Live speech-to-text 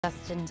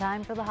Just in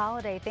time for the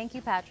holiday. Thank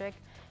you, Patrick.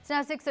 It's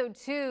now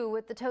 6:02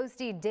 with the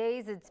toasty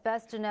days. It's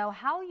best to know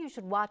how you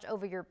should watch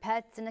over your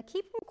pets and to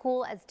keep them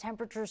cool as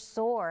temperatures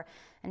soar.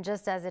 And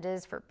just as it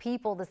is for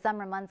people, the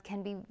summer months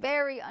can be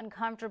very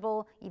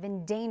uncomfortable,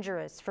 even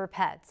dangerous for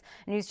pets.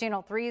 News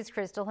Channel 3's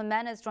Crystal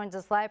Jimenez joins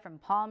us live from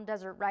Palm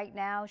Desert right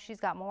now. She's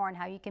got more on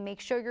how you can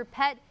make sure your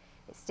pet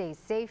stays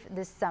safe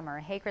this summer.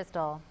 Hey,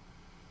 Crystal.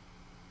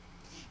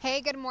 Hey,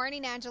 good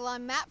morning, Angela.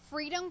 I'm at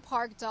Freedom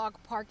Park Dog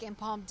Park in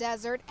Palm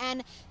Desert,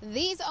 and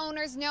these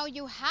owners know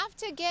you have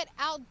to get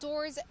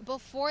outdoors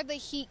before the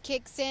heat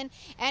kicks in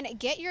and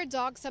get your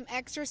dog some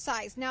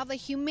exercise. Now, the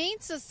Humane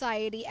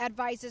Society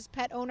advises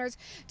pet owners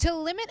to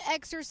limit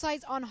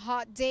exercise on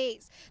hot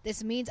days.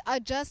 This means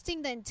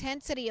adjusting the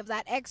intensity of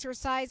that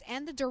exercise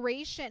and the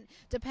duration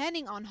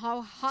depending on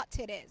how hot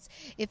it is.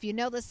 If you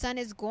know the sun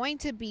is going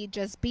to be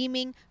just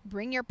beaming,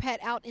 bring your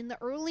pet out in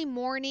the early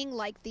morning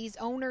like these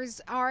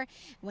owners are.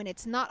 When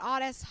it's not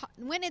as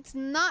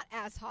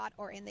hot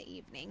or in the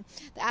evening.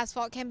 The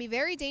asphalt can be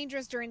very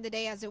dangerous during the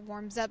day as it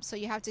warms up, so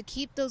you have to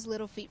keep those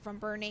little feet from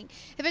burning.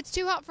 If it's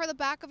too hot for the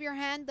back of your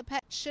hand, the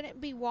pet shouldn't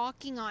be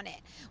walking on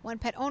it. One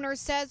pet owner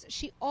says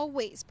she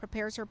always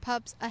prepares her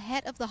pups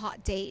ahead of the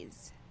hot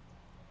days.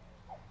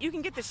 You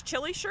can get this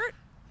chili shirt.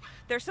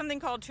 There's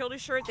something called chili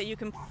shirt that you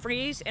can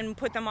freeze and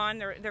put them on.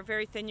 They're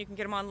very thin. You can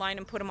get them online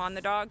and put them on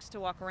the dogs to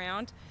walk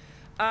around.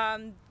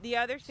 The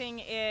other thing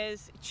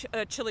is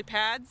chili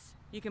pads.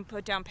 You can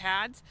put down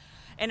pads,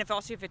 and if you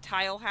have a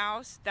tile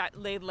house, that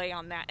lay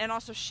on that, and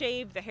also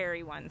shave the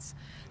hairy ones.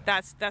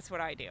 That's what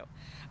I do.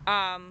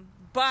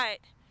 But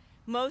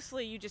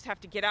mostly you just have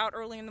to get out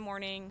early in the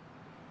morning.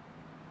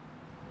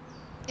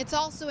 It's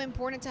also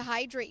important to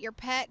hydrate your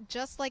pet.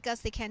 Just like us,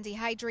 they can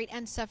dehydrate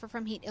and suffer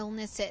from heat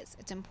illnesses.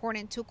 It's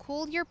important to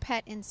cool your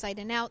pet inside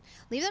and out.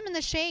 Leave them in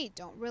the shade.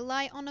 Don't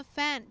rely on a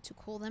fan to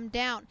cool them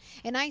down.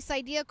 A nice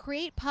idea,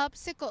 create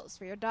popsicles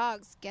for your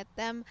dogs. Get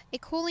them a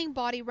cooling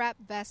body wrap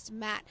vest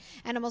mat.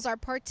 Animals are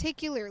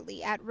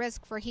particularly at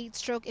risk for heat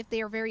stroke if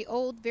they are very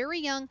old, very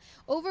young,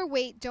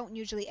 overweight, don't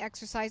usually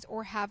exercise,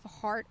 or have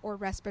heart or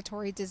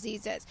respiratory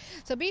diseases.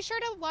 So be sure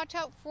to watch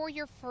out for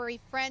your furry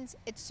friends.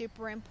 It's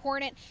super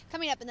important.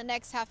 Coming up in the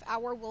next half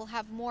hour, we'll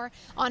have more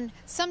on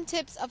some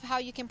tips of how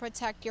you can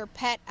protect your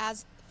pet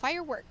as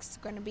fireworks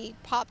are going to be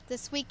popped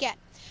this weekend.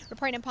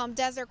 Reporting in Palm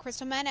Desert,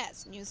 Crystal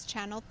Jimenez, News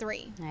Channel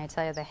 3. I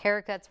tell you, the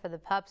haircuts for the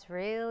pups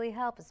really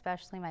help,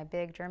 especially my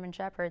big German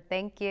Shepherd.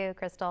 Thank you,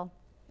 Crystal.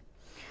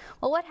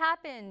 Well, what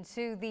happened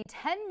to the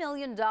 $10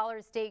 million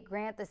state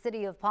grant the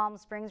city of Palm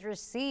Springs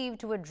received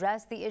to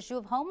address the issue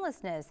of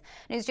homelessness?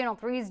 News Channel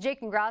 3's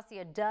Jake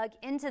Ingrassia dug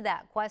into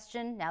that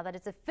question now that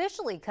it's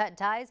officially cut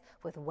ties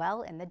with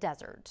Well in the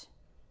Desert.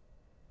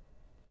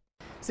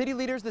 City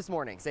leaders this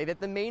morning say that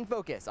the main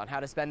focus on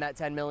how to spend that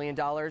 $10 million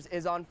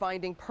is on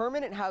finding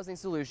permanent housing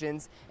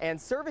solutions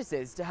and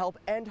services to help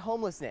end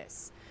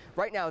homelessness.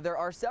 Right now, there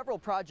are several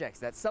projects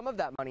that some of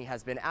that money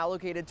has been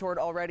allocated toward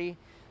already,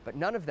 but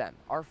none of them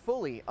are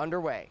fully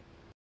underway.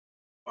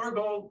 Our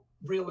goal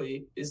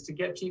really is to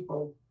get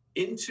people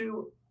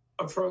into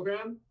a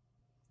program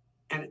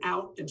and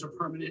out into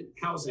permanent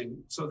housing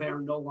so they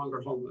are no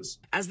longer homeless.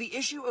 As the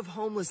issue of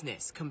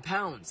homelessness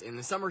compounds in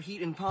the summer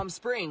heat in Palm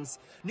Springs,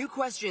 new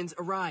questions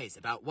arise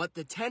about what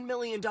the $10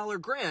 million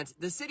grant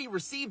the city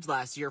received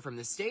last year from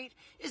the state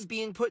is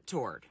being put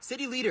toward.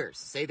 City leaders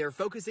say they're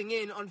focusing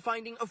in on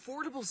finding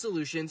affordable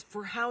solutions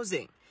for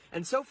housing.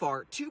 And so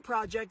far, 2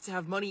 projects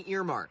have money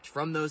earmarked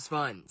from those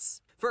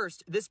funds.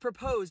 First, this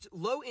proposed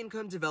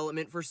low-income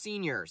development for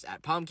seniors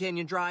at Palm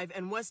Canyon Drive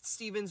and West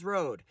Stevens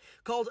Road,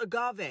 called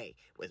Agave,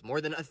 with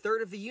more than a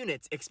third of the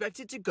units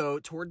expected to go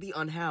toward the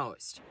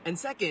unhoused. And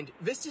second,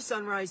 Vista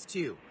Sunrise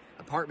 2,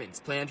 apartments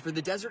planned for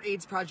the Desert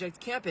AIDS Project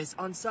campus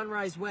on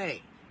Sunrise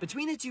Way.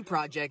 Between the 2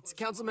 projects,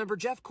 Councilmember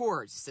Jeff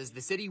Kors says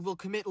the city will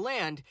commit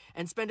land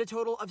and spend a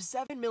total of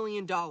 $7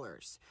 million,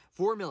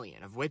 $4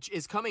 million of which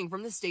is coming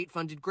from the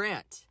state-funded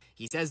grant.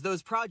 He says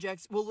those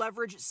projects will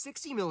leverage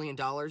 $60 million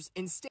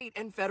in state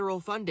and federal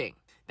funding.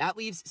 That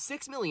leaves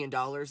 $6 million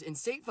in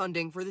state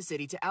funding for the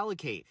city to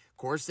allocate.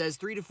 Kors says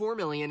 $3 to $4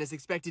 million is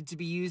expected to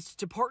be used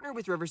to partner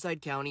with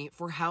Riverside County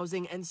for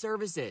housing and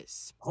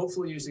services.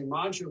 Hopefully using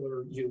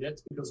modular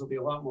units because it'll be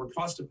a lot more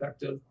cost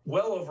effective.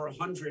 Well over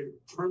 100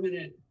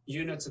 permanent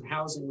units of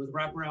housing with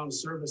wraparound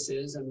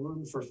services and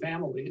room for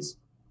families,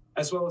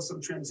 as well as some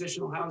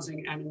transitional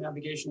housing and a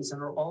navigation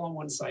center all on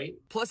one site.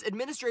 Plus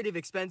administrative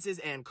expenses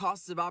and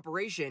costs of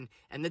operation,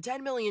 and the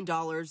 $10 million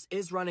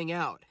is running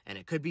out. And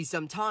it could be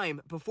some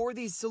time before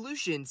these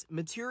solutions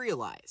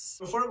materialize.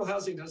 Affordable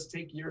housing does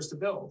take years to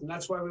build, and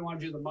that's why we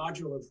want to do the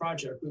modular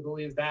project. We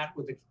believe that,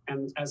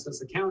 and as does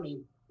the county,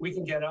 we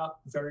can get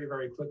up very,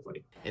 very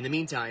quickly. In the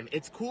meantime,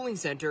 it's cooling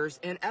centers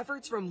and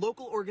efforts from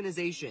local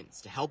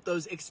organizations to help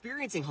those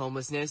experiencing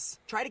homelessness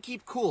try to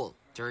keep cool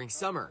during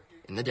summer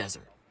in the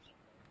desert.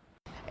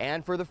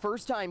 And for the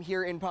first time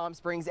here in Palm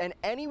Springs and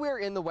anywhere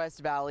in the West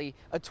Valley,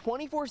 a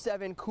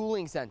 24/7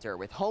 cooling center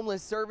with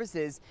homeless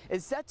services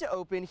is set to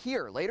open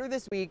here later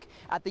this week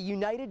at the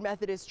United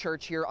Methodist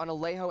Church here on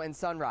Alejo and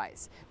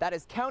Sunrise. That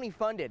is county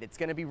funded. It's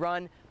going to be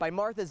run by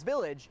Martha's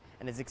Village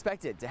and is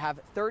expected to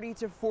have 30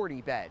 to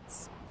 40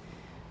 beds.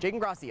 Jake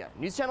Gracia,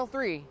 News Channel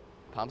 3,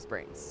 Palm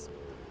Springs.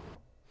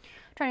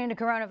 Turning to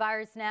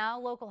coronavirus now,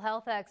 local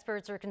health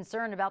experts are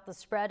concerned about the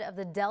spread of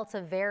the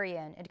Delta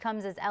variant. It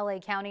comes as LA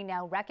County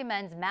now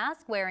recommends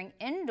mask wearing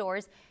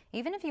indoors,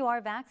 even if you are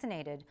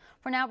vaccinated.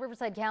 For now,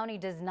 Riverside County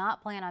does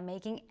not plan on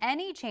making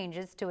any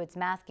changes to its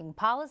masking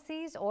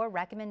policies or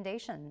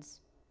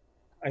recommendations.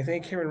 I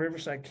think here in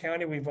Riverside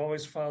County, we've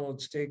always followed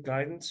state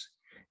guidance.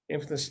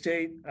 If the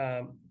state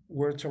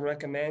were to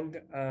recommend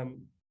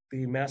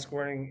the mask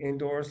wearing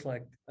indoors,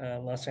 like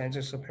Los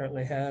Angeles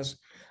apparently has,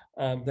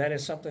 that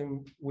is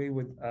something we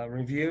would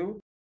review.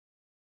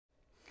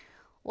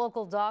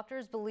 Local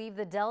doctors believe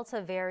the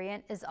Delta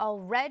variant is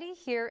already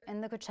here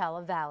in the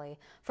Coachella Valley.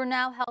 For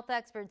now, health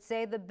experts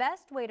say the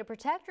best way to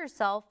protect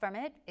yourself from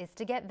it is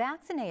to get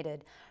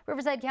vaccinated.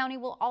 Riverside County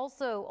will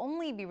also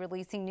only be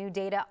releasing new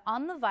data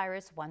on the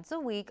virus once a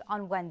week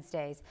on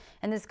Wednesdays.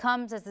 And this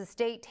comes as the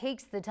state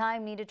takes the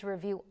time needed to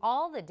review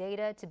all the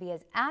data to be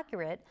as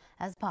accurate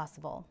as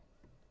possible.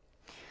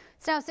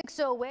 It's now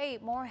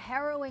 6:08. More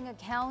harrowing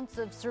accounts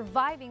of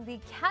surviving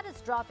the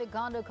catastrophic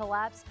condo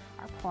collapse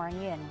are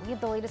pouring in. We have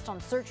the latest on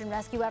search and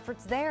rescue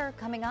efforts there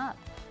coming up.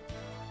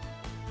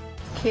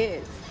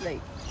 Kids,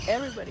 like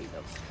everybody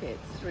loves kids,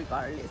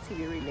 regardless if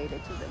you're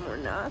related to them or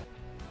not.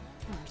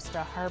 Just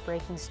a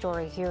heartbreaking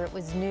story here. It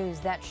was news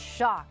that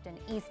shocked an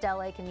East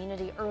LA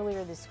community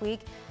earlier this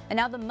week. And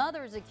now the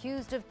mother is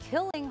accused of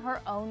killing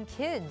her own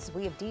kids.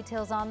 We have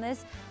details on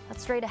this.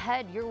 That's straight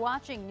ahead. You're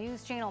watching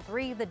News Channel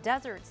 3, the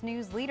Desert's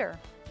news leader.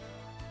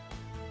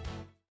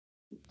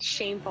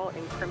 Shameful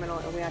and criminal,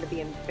 and we ought to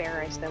be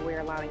embarrassed that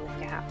we're allowing this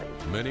to happen.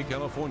 Many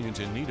Californians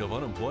in need of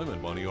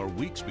unemployment money are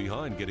weeks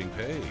behind getting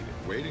paid.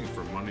 Waiting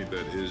for money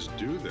that is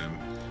due them,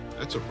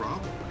 that's a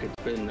problem.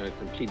 It's been a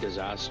complete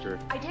disaster.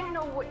 I didn't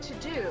know what to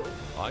do.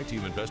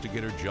 I-Team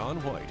investigator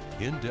John White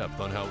in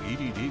depth on how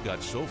EDD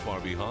got so far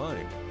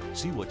behind.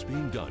 See what's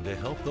being done to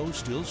help those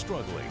still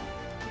struggling.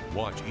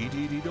 Watch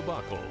EDD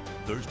Debacle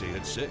Thursday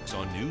at 6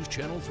 on News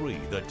Channel 3,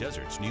 the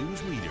Desert's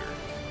news leader.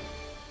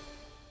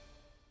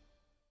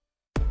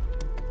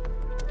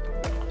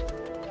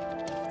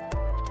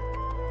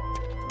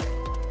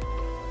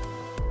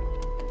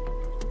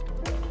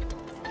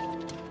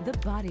 The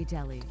Body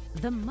Deli,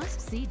 the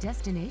must-see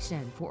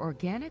destination for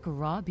organic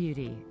raw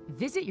beauty.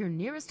 Visit your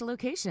nearest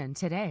location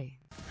today.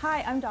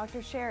 Hi, I'm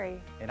Dr.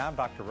 Sherry. And I'm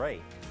Dr.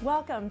 Ray.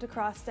 Welcome to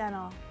Cross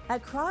Dental.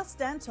 At Cross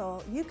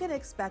Dental, you can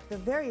expect the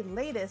very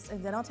latest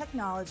in dental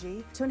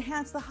technology to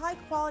enhance the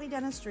high-quality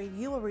dentistry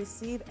you will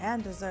receive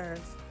and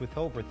deserve. With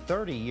over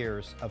 30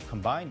 years of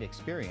combined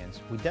experience,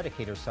 we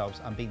dedicate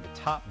ourselves on being the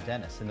top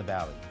dentist in the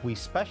Valley. We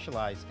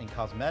specialize in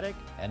cosmetic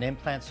and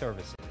implant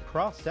services.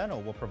 Cross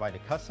Dental will provide a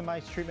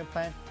customized treatment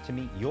plan to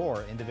meet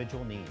your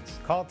individual needs.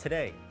 Call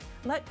today.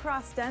 Let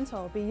Cross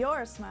Dental be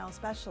your smile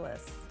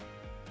specialist.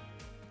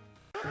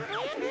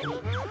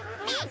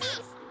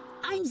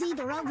 I'm Z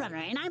the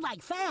Roadrunner, and I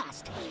like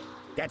fast.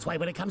 That's why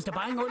when it comes to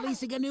buying or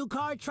leasing a new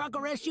car, truck,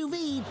 or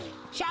SUV,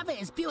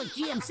 Chavez Buick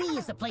GMC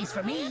is the place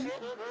for me.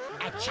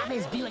 At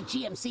Chavez Buick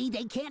GMC,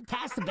 they can't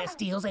pass the best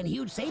deals and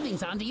huge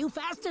savings onto you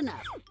fast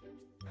enough.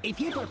 If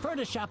you prefer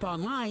to shop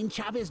online,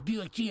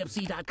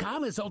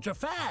 ChavezBuickGMC.com is ultra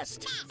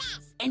fast.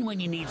 And when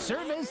you need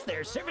service,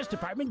 their service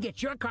department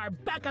gets your car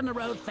back on the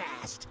road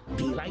fast.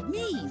 Be like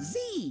me,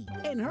 Z,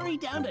 and hurry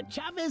down to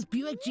Chavez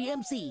Buick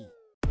GMC.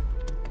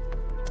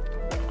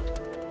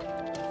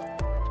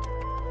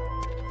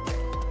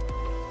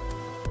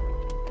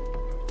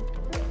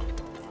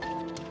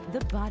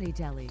 The Body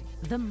Deli,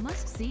 the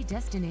must-see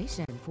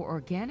destination for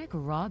organic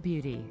raw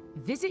beauty.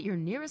 Visit your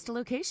nearest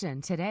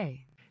location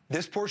today.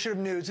 This portion of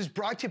news is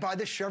brought to you by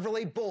the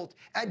Chevrolet Bolt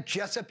at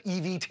Jessup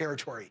EV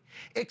Territory.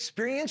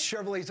 Experience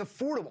Chevrolet's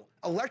affordable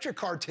electric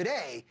car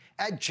today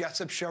at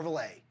Jessup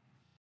Chevrolet.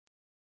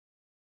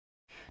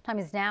 Time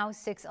is now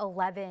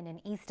 6:11.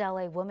 An East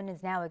LA woman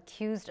is now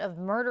accused of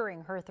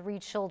murdering her 3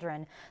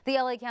 children. The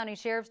LA County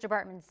Sheriff's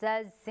Department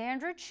says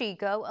Sandra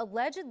Chico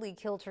allegedly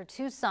killed her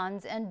 2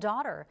 sons and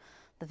daughter.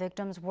 The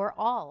victims were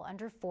all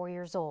under 4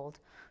 years old.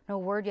 No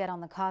word yet on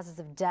the causes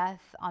of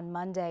death. On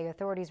Monday,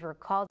 authorities were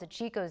called to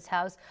Chico's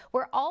house,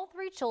 where all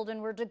 3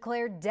 children were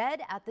declared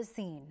dead at the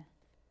scene.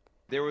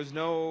 There was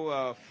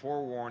no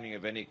forewarning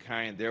of any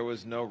kind. There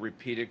was no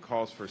repeated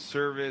calls for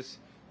service.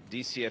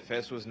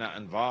 DCFS was not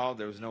involved.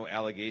 There was no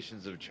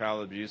allegations of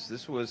child abuse.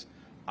 This was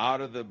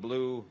out of the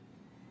blue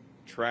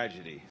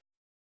tragedy.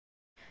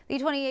 The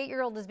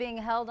 28-year-old is being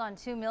held on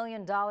 $2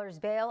 million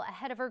bail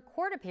ahead of her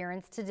court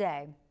appearance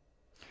today.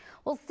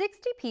 Well,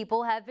 60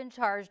 people have been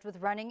charged with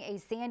running a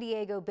San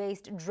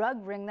Diego-based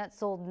drug ring that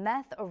sold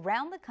meth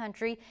around the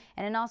country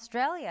and in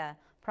Australia.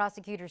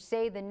 Prosecutors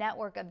say the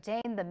network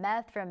obtained the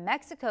meth from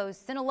Mexico's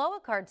Sinaloa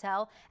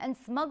cartel and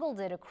smuggled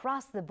it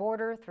across the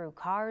border through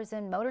cars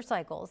and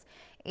motorcycles.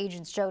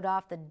 Agents showed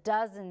off the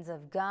dozens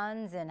of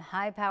guns and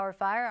high-power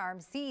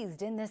firearms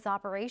seized in this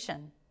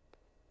operation.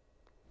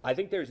 I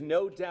think there's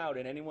no doubt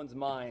in anyone's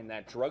mind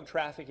that drug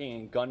trafficking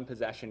and gun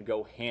possession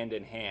go hand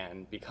in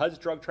hand. Because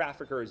drug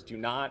traffickers do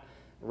not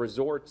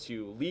resort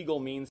to legal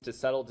means to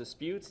settle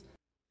disputes.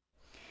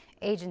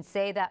 Agents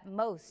say that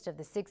most of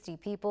the 60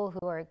 people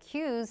who are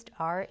accused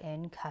are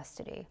in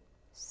custody.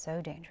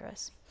 So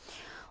dangerous.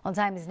 Well,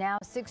 time is now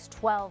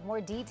 6:12. More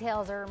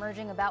details are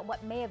emerging about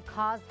what may have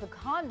caused the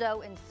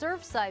condo in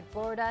Surfside,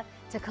 Florida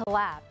to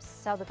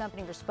collapse. How the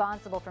company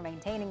responsible for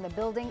maintaining the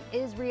building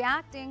is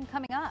reacting,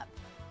 coming up.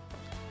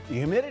 The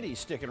humidity's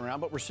sticking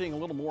around, but we're seeing a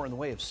little more in the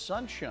way of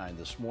sunshine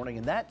this morning,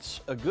 and that's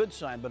a good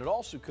sign, but it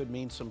also could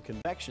mean some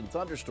convection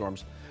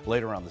thunderstorms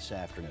later on this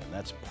afternoon.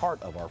 That's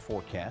part of our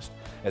forecast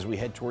as we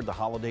head toward the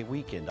holiday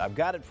weekend. I've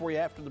got it for you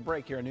after the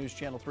break here on News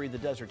Channel 3, the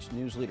Desert's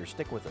news leader.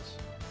 Stick with us.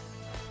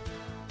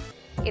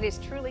 It is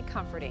truly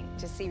comforting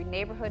to see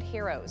neighborhood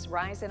heroes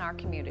rise in our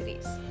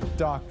communities.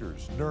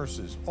 Doctors,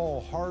 nurses,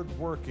 all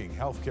hard-working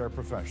healthcare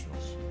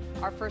professionals.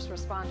 Our first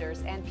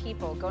responders and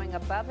people going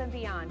above and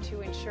beyond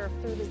to ensure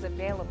food is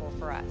available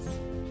for us.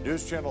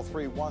 News Channel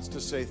 3 wants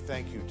to say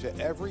thank you to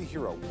every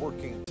hero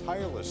working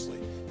tirelessly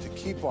to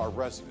keep our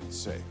residents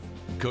safe.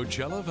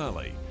 Coachella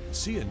Valley.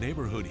 See a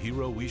neighborhood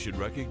hero we should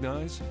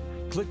recognize?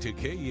 Click to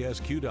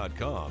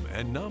KESQ.com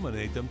and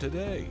nominate them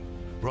today.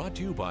 Brought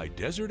to you by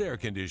Desert Air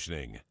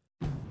Conditioning.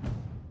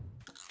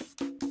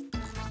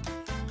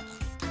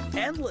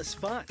 Endless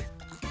fun,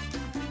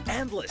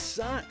 endless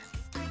sun,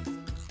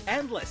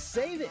 endless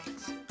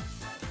savings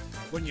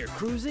when you're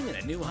cruising in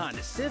a new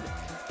Honda Civic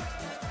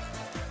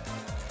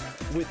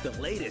with the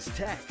latest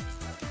tech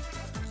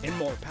and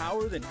more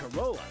power than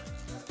Corolla.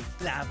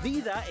 La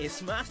vida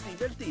es más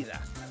divertida.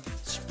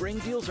 Spring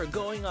deals are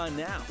going on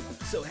now,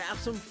 so have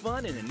some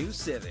fun in a new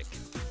Civic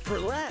for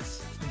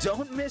less.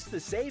 Don't miss the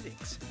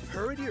savings.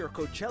 Hurry to your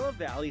Coachella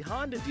Valley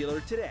Honda dealer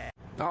today.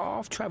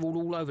 I've travelled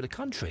all over the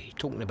country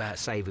talking about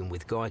saving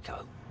with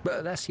Geico.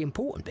 But that's the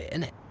important bit,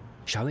 isn't it?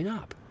 Showing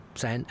up,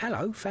 saying,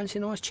 hello, fancy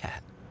a nice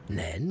chat. And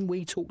then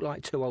we talk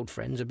like two old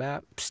friends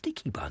about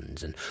sticky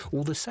buns and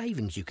all the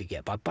savings you could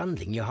get by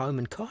bundling your home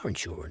and car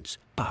insurance.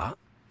 But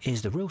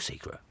here's the real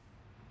secret.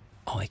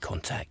 Eye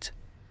contact.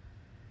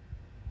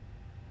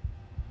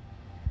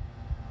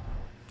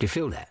 Do you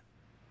feel that?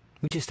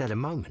 We just had a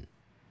moment.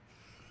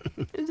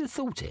 Who'd have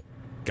thought it?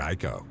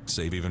 Geico.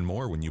 Save even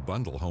more when you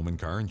bundle home and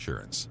car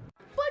insurance.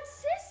 But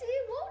Sissy,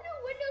 won't new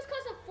windows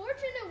cost a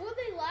fortune and will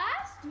they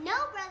last? No,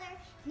 brother.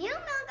 New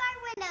Milgard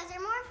windows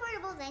are more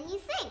affordable than you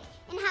think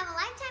and have a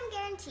lifetime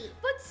guarantee.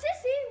 But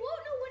Sissy,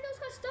 won't new windows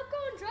cause stucco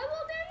and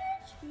drywall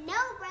damage?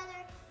 No, brother.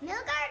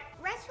 Milgard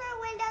Retro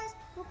windows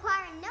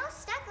require no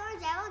stucco or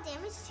drywall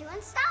damage to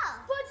install.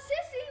 But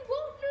Sissy,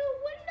 won't new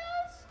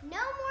windows?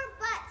 No more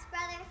buts,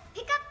 brother.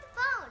 Pick up the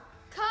phone.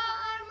 Call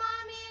our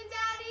mommy and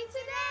daddy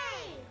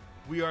today.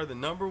 We are the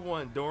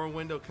 #1 door and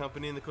window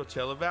company in the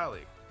Coachella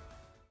Valley.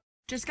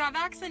 Just got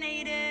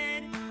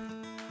vaccinated.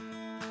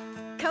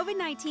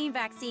 COVID-19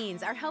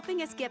 vaccines are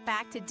helping us get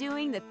back to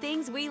doing the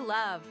things we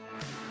love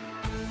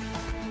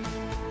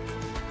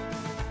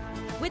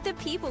with the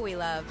people we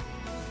love.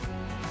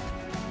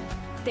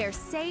 They're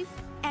safe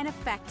and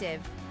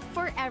effective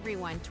for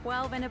everyone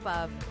 12 and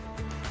above.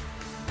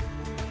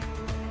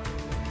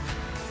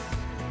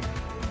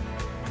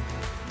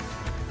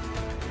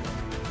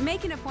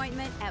 Make an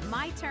appointment at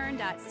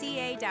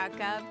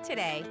myturn.ca.gov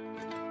today.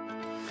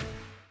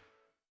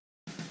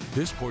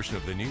 This portion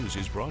of the news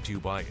is brought to you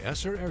by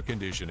Esser Air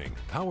Conditioning,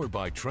 powered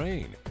by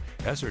Trane.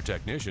 Esser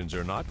technicians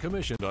are not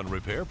commissioned on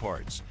repair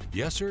parts.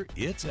 Yes, sir,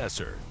 it's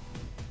Esser.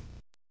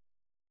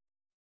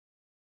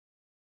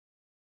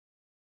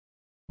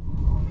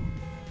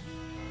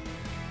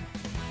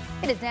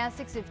 It is now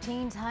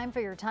 6:15, time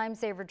for your time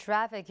saver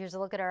traffic. Here's a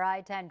look at our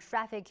I-10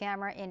 traffic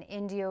camera in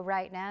Indio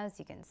right now. As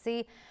you can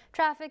see,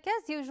 traffic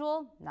as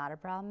usual, not a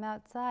problem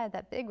outside.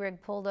 That big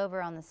rig pulled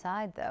over on the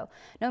side though.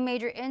 No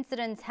major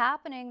incidents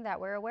happening that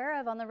we're aware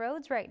of on the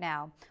roads right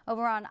now.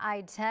 Over on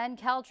I-10,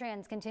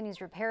 Caltrans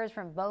continues repairs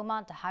from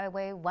Beaumont to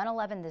Highway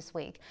 111 this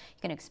week.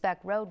 You can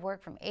expect road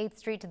work from 8th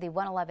Street to the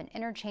 111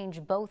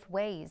 interchange both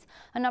ways.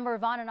 A number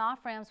of on and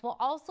off ramps will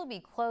also be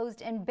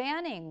closed and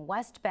banning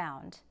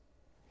westbound.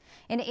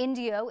 In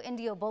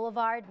Indio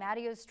Boulevard,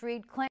 Matteo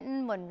Street,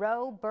 Clinton,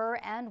 Monroe, Burr,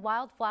 and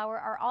Wildflower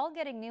are all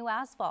getting new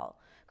asphalt.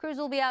 Crews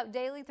will be out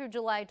daily through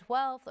July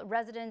 12th.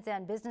 Residents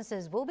and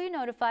businesses will be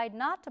notified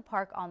not to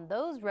park on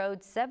those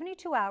roads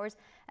 72 hours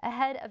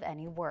ahead of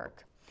any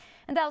work.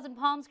 In Thousand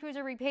Palms, crews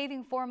are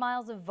repaving 4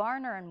 miles of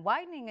Varner and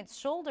widening its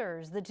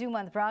shoulders. The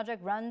 2-month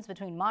project runs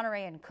between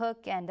Monterey and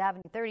Cook and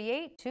Avenue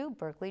 38 to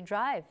Berkeley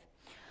Drive.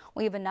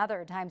 We have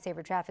another time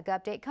saver traffic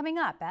update coming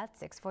up at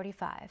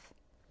 6:45.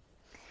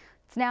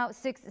 It's now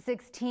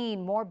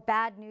 6:16. More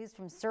bad news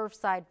from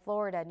Surfside,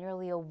 Florida,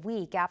 nearly a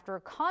week after a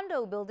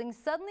condo building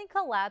suddenly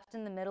collapsed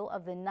in the middle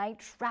of the night,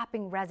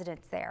 trapping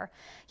residents there.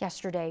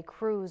 Yesterday,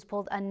 crews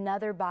pulled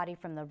another body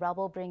from the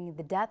rubble, bringing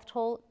the death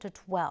toll to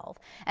 12.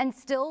 And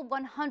still,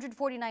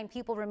 149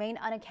 people remain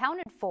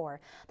unaccounted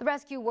for. The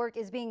rescue work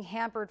is being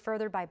hampered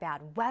further by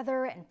bad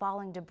weather and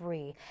falling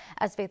debris.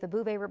 As Faith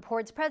Abube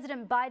reports,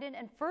 President Biden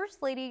and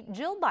First Lady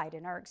Jill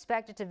Biden are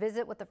expected to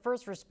visit with the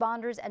first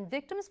responders and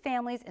victims'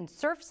 families in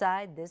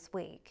Surfside this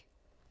week.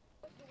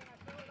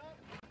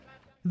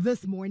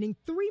 This morning,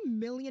 3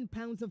 million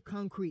pounds of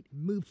concrete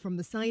moved from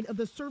the site of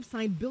the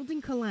Surfside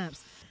building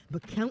collapse,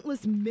 but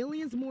countless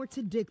millions more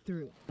to dig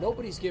through.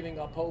 Nobody's giving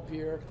up hope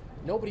here.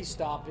 Nobody's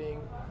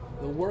stopping.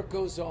 The work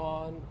goes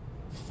on,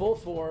 full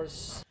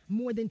force.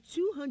 More than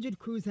 200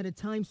 crews at a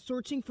time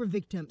searching for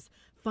victims,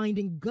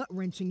 finding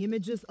gut-wrenching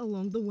images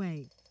along the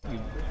way.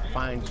 You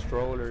find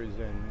strollers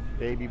and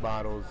baby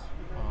bottles,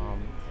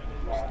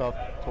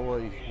 stuffed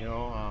toys, you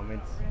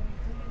know,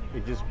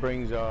 it just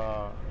brings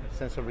a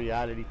sense of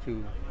reality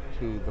to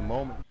the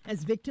moment.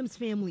 As victims'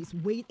 families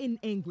wait in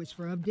anguish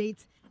for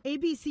updates,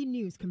 ABC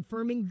News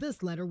confirming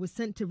this letter was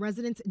sent to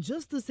residents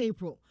just this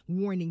April,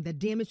 warning that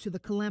damage to the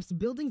collapsed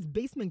building's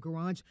basement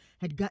garage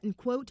had gotten,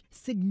 quote,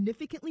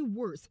 significantly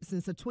worse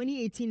since a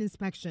 2018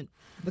 inspection.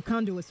 The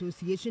condo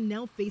association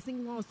now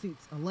facing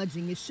lawsuits,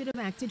 alleging it should have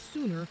acted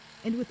sooner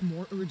and with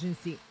more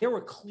urgency. There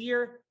were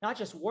clear, not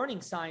just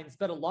warning signs,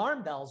 but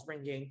alarm bells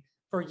ringing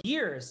for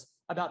years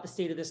about the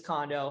state of this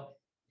condo,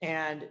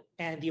 and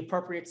the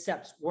appropriate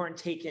steps weren't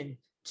taken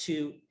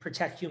to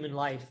protect human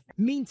life.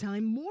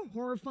 Meantime, more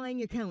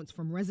horrifying accounts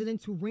from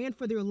residents who ran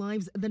for their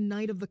lives the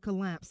night of the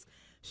collapse.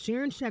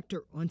 Sharon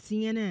Schechter on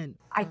CNN.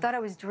 I thought I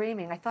was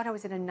dreaming. I thought I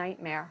was in a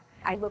nightmare.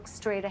 I looked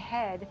straight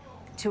ahead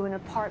to an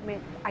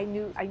apartment. I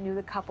knew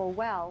the couple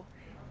well,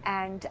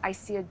 and I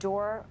see a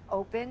door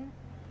open,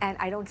 and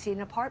I don't see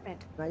an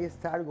apartment. I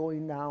start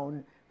going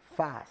down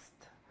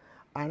fast,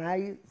 and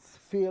I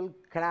feel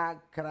crack,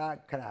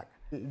 crack, crack.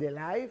 The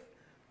life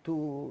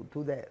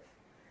to death.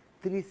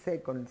 3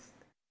 seconds.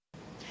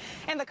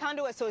 And the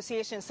condo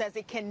association says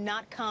it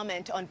cannot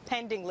comment on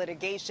pending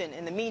litigation.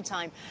 In the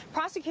meantime,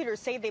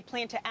 prosecutors say they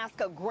plan to ask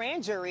a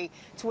grand jury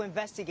to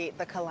investigate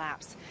the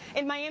collapse.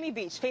 In Miami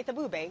Beach, Faith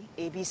Abube,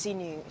 ABC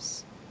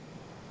News.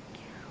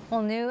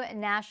 Well, new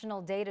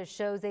national data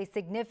shows a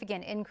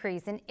significant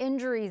increase in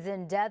injuries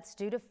and deaths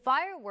due to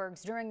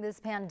fireworks during this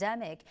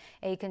pandemic.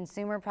 A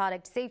Consumer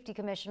Product Safety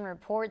Commission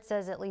report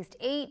says at least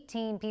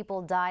 18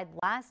 people died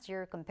last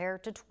year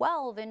compared to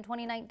 12 in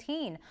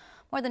 2019.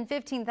 More than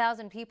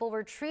 15,000 people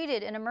were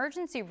treated in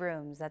emergency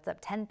rooms. That's up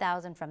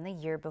 10,000 from the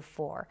year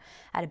before.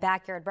 At a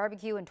backyard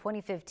barbecue in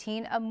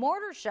 2015, a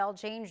mortar shell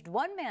changed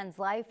one man's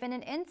life in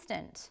an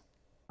instant.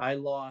 I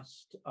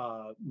lost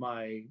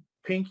my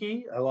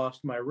pinky, I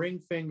lost my ring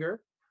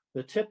finger,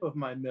 the tip of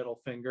my middle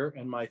finger,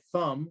 and my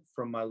thumb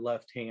from my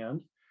left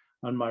hand.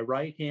 On my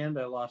right hand,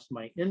 I lost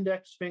my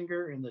index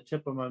finger and the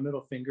tip of my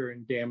middle finger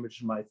and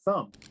damaged my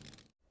thumb.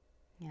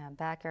 Yeah,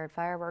 backyard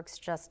fireworks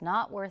just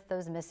not worth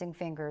those missing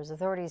fingers.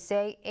 Authorities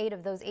say 8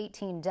 of those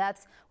 18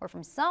 deaths were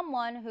from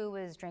someone who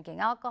was drinking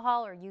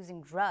alcohol or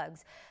using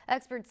drugs.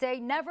 Experts say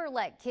never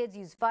let kids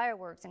use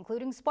fireworks,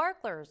 including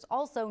sparklers.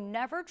 Also,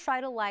 never try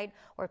to light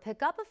or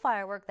pick up a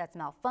firework that's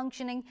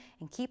malfunctioning,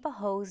 and keep a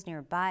hose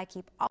nearby.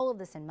 Keep all of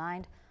this in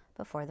mind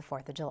before the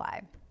 4th of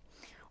July.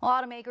 Well,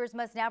 automakers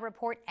must now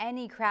report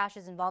any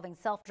crashes involving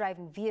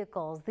self-driving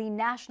vehicles. The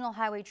National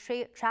Highway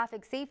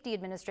Traffic Safety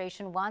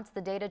Administration wants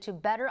the data to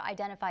better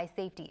identify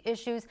safety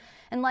issues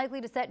and likely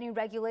to set new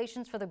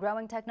regulations for the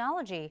growing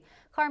technology.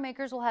 Car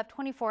makers will have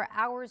 24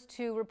 hours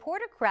to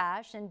report a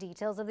crash and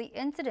details of the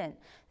incident.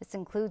 This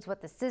includes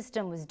what the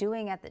system was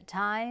doing at the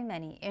time,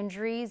 any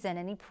injuries, and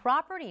any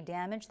property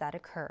damage that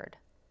occurred.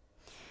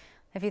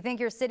 If you think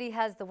your city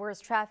has the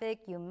worst traffic,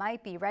 you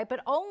might be right, but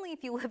only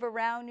if you live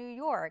around New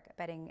York.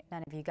 Betting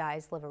none of you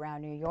guys live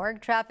around New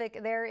York. Traffic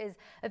there is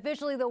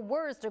officially the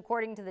worst,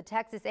 according to the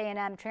Texas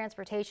A&M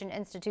Transportation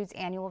Institute's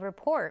annual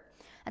report.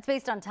 That's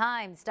based on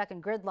time stuck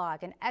in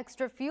gridlock and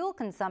extra fuel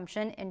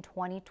consumption in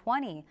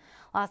 2020.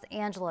 Los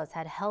Angeles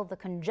had held the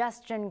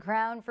congestion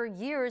crown for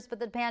years, but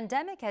the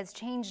pandemic has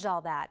changed all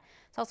that.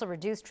 It's also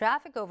reduced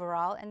traffic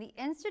overall, and the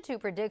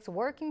Institute predicts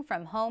working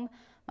from home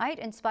might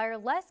inspire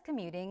less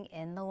commuting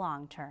in the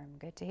long term.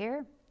 Good to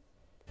hear.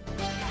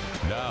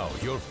 Now,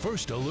 your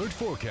first alert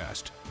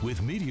forecast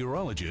with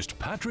meteorologist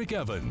Patrick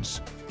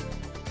Evans.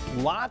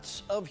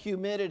 Lots of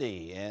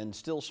humidity and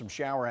still some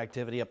shower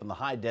activity up in the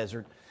high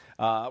desert.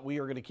 We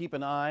are going to keep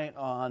an eye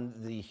on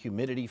the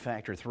humidity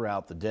factor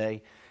throughout the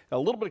day. A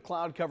little bit of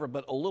cloud cover,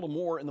 but a little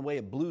more in the way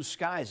of blue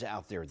skies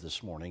out there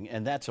this morning,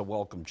 and that's a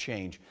welcome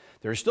change.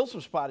 There are still some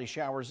spotty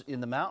showers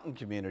in the mountain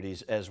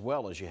communities as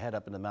well as you head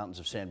up in the mountains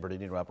of San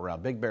Bernardino, up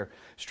around Big Bear,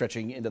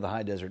 stretching into the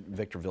high desert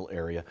Victorville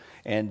area.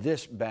 And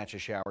this batch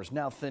of showers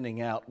now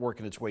thinning out,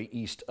 working its way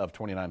east of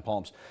 29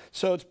 Palms.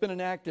 So it's been an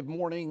active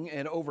morning,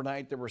 and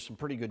overnight there were some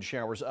pretty good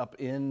showers up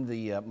in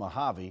the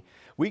Mojave.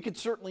 We could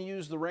certainly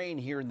use the rain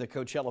here in the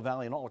Coachella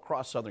Valley and all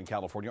across Southern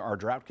California. Our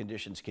drought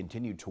conditions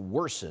continue to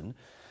worsen.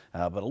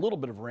 But a little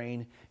bit of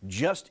rain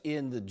just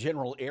in the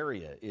general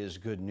area is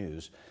good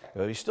news.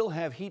 We still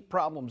have heat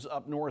problems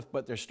up north,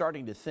 but they're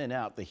starting to thin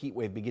out. The heat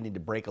wave beginning to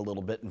break a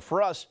little bit. And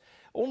for us,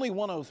 only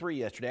 103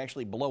 yesterday,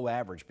 actually below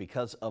average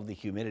because of the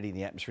humidity in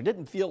the atmosphere.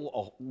 Didn't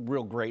feel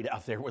real great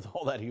out there with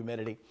all that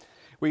humidity.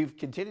 We've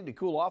continued to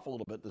cool off a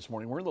little bit this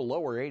morning. We're in the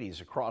lower 80s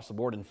across the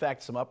board. In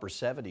fact, some upper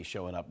 70s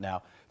showing up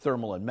now,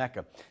 Thermal and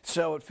Mecca.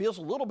 So it feels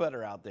a little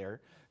better out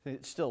there.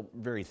 It's still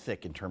very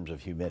thick in terms of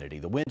humidity.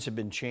 The winds have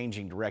been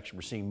changing direction.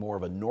 We're seeing more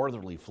of a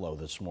northerly flow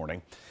this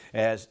morning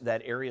as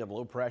that area of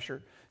low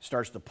pressure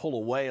starts to pull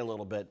away a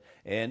little bit,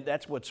 and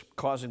that's what's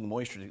causing the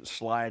moisture to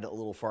slide a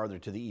little farther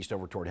to the east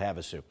over toward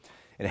Havasu.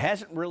 It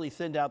hasn't really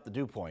thinned out the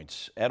dew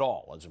points at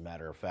all, as a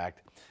matter of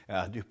fact.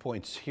 Dew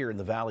points here in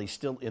the valley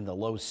still in the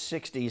low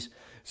 60s,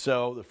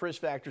 so the frizz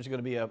factor is going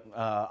to be an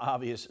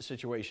obvious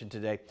situation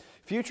today.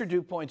 Future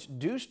dew points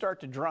do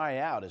start to dry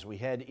out as we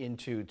head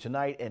into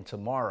tonight and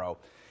tomorrow.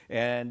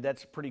 And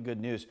that's pretty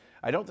good news.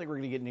 I don't think we're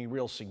going to get any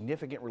real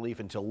significant relief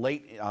until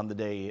late on the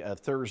day,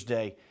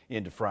 Thursday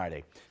into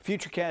Friday.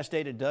 Futurecast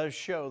data does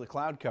show the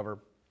cloud cover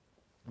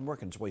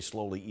working its way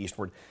slowly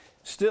eastward.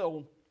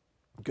 Still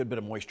a good bit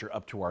of moisture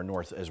up to our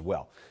north as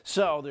well.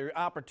 So the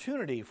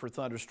opportunity for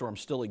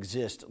thunderstorms still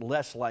exists,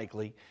 less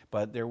likely,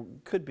 but there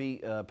could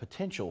be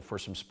potential for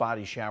some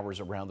spotty showers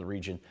around the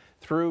region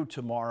through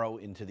tomorrow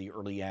into the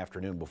early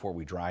afternoon before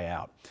we dry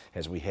out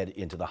as we head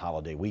into the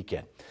holiday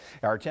weekend.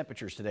 Our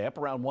temperatures today up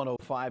around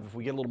 105. If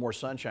we get a little more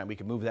sunshine, we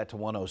can move that to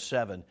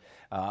 107.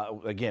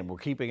 Again, we're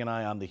keeping an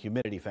eye on the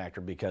humidity factor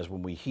because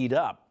when we heat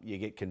up, you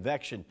get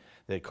convection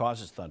that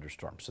causes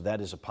thunderstorms. So that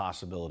is a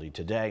possibility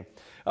today.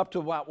 Up to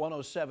about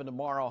 107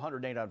 tomorrow,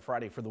 108 on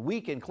Friday. For the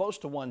weekend, close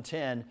to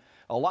 110.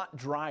 A lot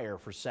drier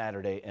for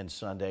Saturday and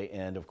Sunday.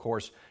 And of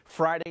course,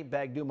 Friday,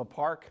 Bagduma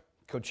Park,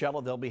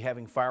 Coachella, they'll be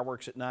having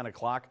fireworks at 9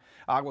 o'clock.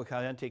 Agua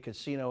Caliente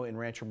Casino in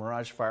Rancho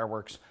Mirage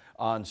fireworks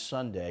on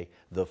Sunday,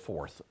 the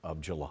 4th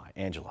of July.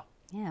 Angela.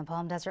 Yeah,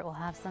 Palm Desert will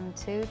have some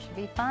too. It should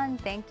be fun.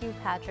 Thank you,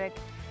 Patrick.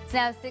 It's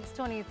now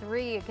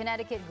 6:23. A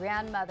Connecticut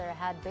grandmother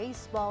had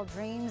baseball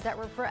dreams that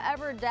were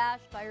forever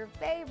dashed by her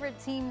favorite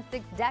team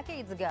 6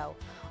 decades ago.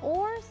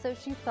 Or so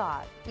she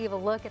thought. We have a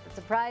look at the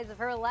surprise of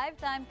her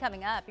lifetime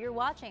coming up. You're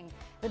watching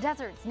the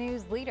Desert's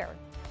news leader.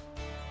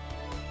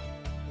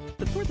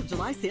 The 4th of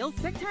July sales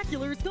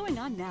spectacular is going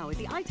on now at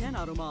the I-10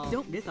 Auto Mall.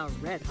 Don't miss our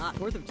red-hot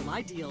 4th of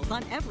July deals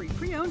on every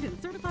pre-owned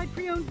and certified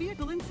pre-owned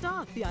vehicle in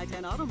stock. The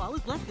I-10 Auto Mall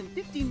is less than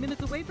 15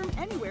 minutes away from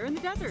anywhere in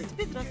the desert.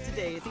 Visit us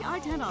today at the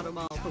I-10 Auto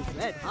Mall for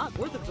red-hot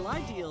 4th of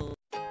July deals.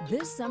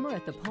 This summer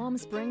at the Palm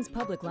Springs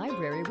Public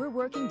Library, we're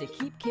working to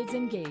keep kids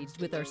engaged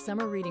with our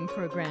summer reading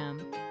program.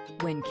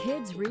 When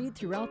kids read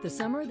throughout the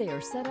summer, they are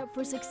set up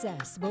for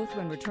success, both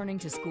when returning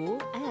to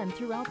school and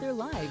throughout their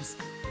lives.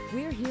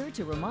 We're here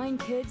to remind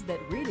kids that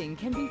reading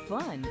can be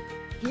fun.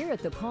 Here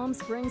at the Palm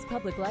Springs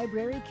Public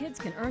Library, kids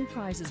can earn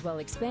prizes while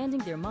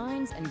expanding their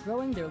minds and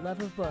growing their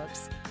love of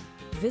books.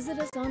 Visit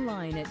us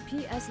online at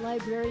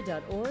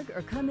pslibrary.org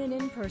or come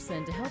in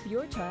person to help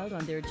your child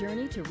on their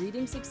journey to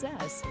reading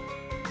success.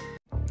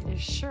 You're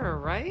sure,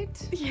 right?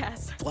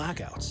 Yes.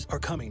 Blackouts are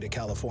coming to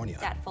California.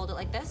 Dad, fold it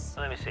like this.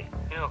 Let me see.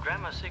 You know,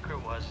 Grandma's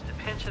secret was to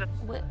pinch it.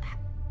 What?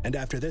 And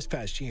after this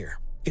past year,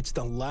 it's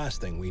the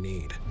last thing we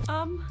need.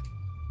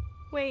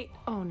 Wait.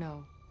 Oh,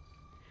 no.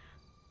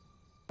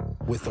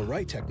 With the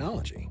right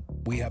technology,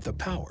 we have the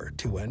power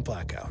to end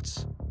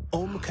blackouts.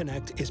 Ohm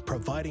Connect is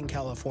providing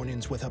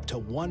Californians with up to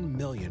 1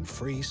 million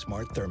free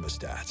smart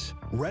thermostats.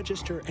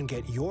 Register and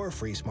get your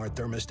free smart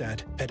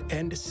thermostat at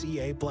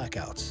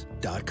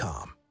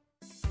endcablackouts.com.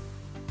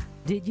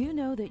 Did you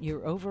know that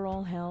your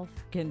overall health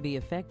can be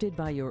affected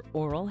by your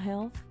oral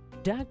health?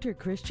 Dr.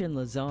 Christian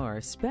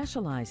Lazar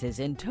specializes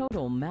in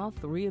total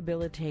mouth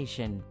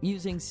rehabilitation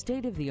using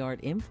state-of-the-art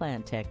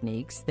implant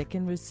techniques that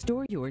can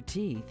restore your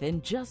teeth in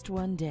just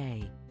one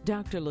day.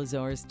 Dr.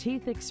 Lazar's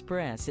Teeth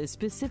Express is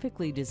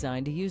specifically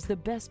designed to use the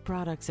best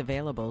products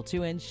available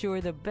to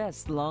ensure the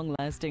best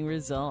long-lasting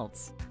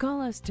results. Call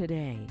us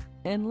today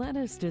and let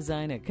us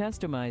design a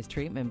customized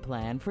treatment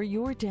plan for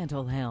your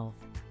dental health.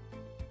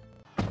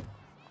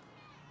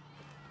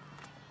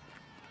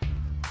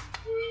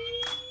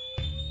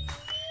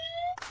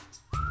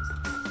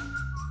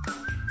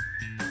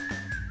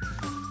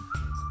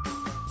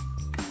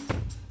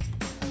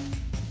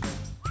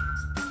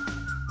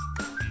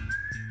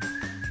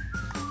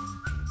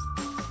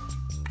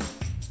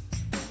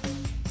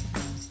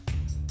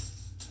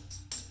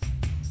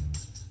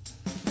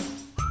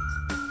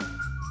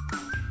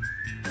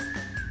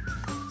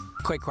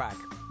 Quick crack.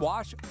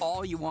 Wash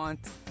all you want.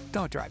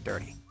 Don't drive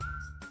dirty.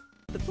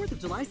 The 4th of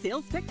July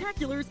sales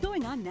spectacular is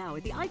going on now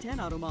at the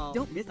I-10 Auto Mall.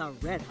 Don't miss our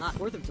red-hot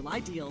 4th of July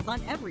deals on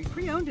every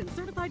pre-owned and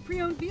certified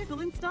pre-owned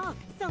vehicle in stock.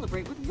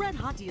 Celebrate with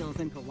red-hot deals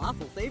and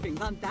colossal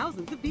savings on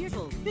thousands of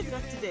vehicles. Visit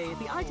us today at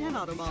the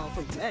I-10 Auto Mall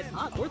for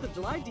red-hot 4th of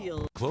July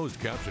deals. Closed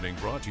captioning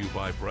brought to you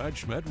by Brad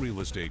Schmidt Real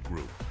Estate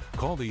Group.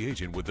 Call the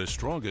agent with the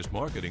strongest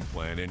marketing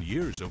plan and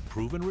years of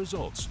proven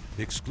results.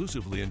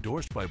 Exclusively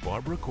endorsed by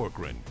Barbara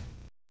Corcoran.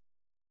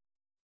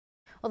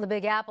 Well, the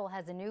Big Apple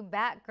has a new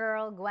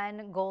Batgirl.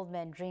 Gwen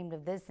Goldman dreamed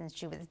of this since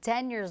she was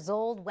 10 years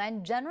old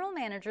when general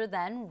manager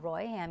then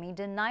Roy Hamey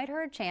denied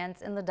her a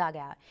chance in the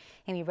dugout.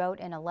 Hamey wrote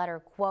in a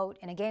letter, quote,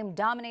 "In a game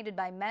dominated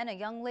by men, a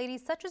young lady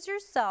such as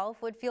yourself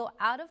would feel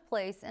out of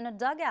place in a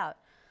dugout."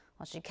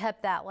 Well, she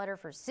kept that letter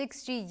for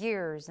 60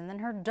 years, and then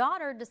her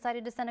daughter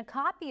decided to send a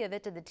copy of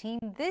it to the team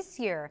this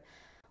year.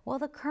 Well,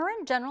 the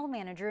current general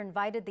manager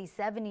invited the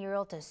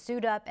 7-year-old to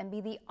suit up and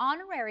be the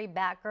honorary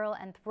Batgirl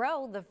and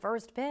throw the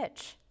first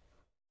pitch.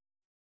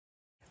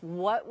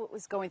 What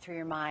was going through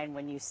your mind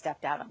when you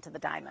stepped out onto the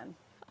diamond?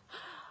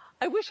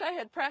 I wish I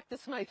had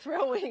practiced my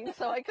throwing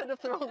so I could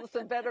have thrown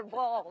some better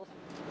balls.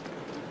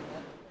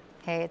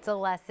 Hey, it's a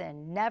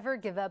lesson. Never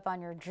give up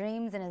on your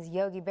dreams, and as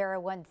Yogi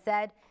Berra once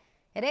said,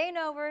 it ain't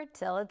over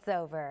till it's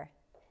over.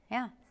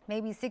 Yeah,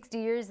 maybe 60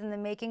 years in the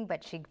making,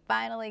 but she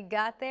finally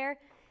got there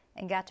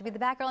and got to be the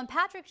Batgirl. And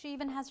Patrick, she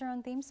even has her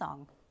own theme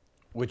song.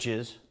 Which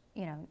is?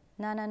 You know,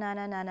 na na na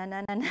na na na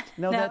na na.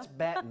 No, that's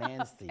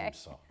Batman's theme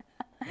song.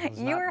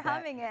 You were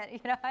humming it. You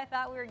know, I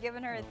thought we were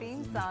giving her a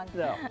theme song.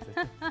 No,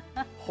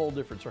 whole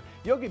different story.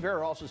 Yogi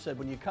Berra also said,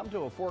 when you come to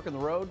a fork in the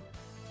road,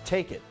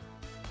 take it.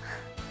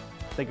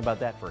 Think about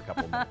that for a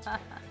couple of minutes.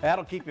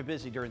 That'll keep you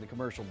busy during the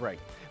commercial break.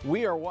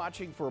 We are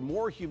watching for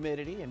more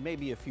humidity and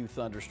maybe a few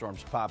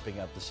thunderstorms popping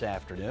up this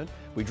afternoon.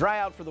 We dry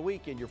out for the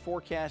weekend. Your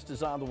forecast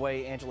is on the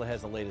way. Angela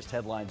has the latest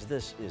headlines.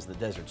 This is the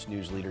Desert's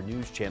News Leader,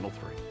 News Channel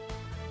 3.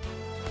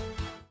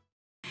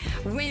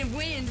 When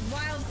wind,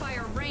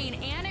 wildfire, rain,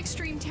 and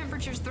extreme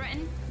temperatures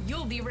threaten,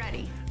 you'll be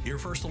ready. Your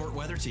First Alert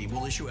weather team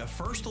will issue a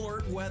First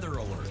Alert weather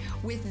alert.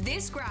 With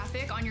this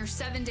graphic on your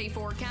 7-day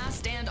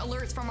forecast and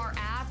alerts from our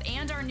app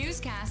and our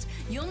newscast,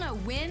 you'll know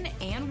when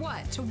and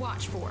what to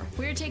watch for.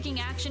 We're taking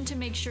action to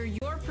make sure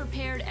you're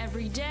prepared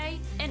every day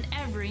and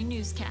every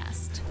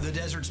newscast. The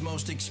Desert's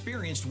most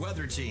experienced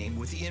weather team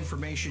with the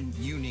information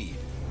you need.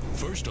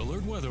 First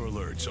Alert weather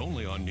alerts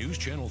only on News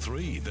Channel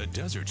 3, the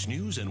Desert's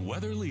news and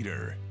weather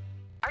leader.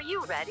 Are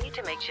you ready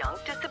to make junk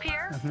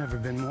disappear? I've never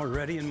been more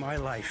ready in my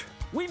life.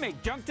 We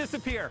make junk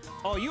disappear.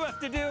 All you have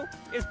to do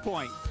is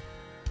point.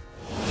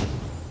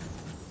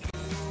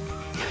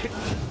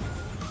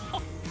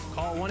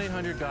 Call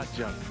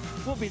 1-800-GOT-JUNK.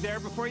 We'll be there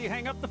before you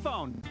hang up the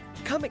phone.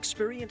 Come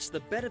experience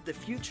the bed of the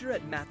future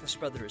at Mathis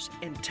Brothers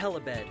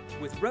IntelliBed.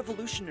 With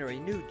revolutionary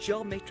new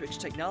gel matrix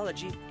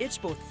technology, it's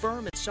both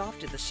firm and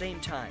soft at the same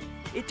time.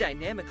 It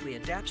dynamically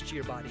adapts to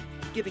your body,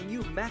 giving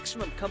you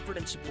maximum comfort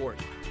and support.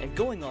 And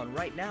going on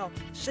right now,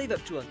 save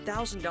up to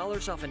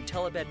 $1,000 off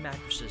IntelliBed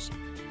mattresses.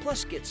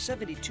 Plus, get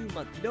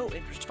 72-month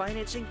no-interest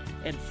financing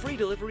and free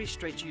delivery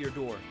straight to your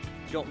door.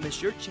 Don't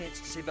miss your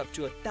chance to save up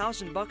to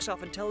 $1,000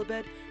 off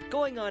IntelliBed.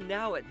 Going on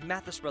now at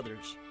Mathis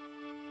Brothers.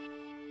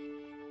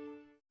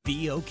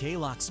 BOK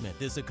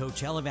Locksmith is the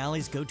Coachella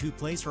Valley's go-to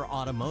place for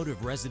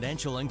automotive,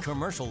 residential, and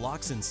commercial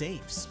locks and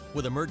safes.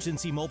 With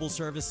emergency mobile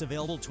service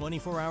available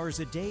 24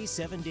 hours a day,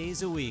 7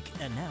 days a week,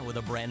 and now with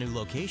a brand new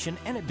location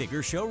and a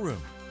bigger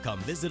showroom. Come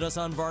visit us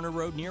on Varner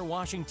Road near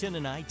Washington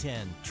and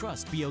I-10.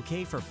 Trust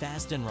BOK for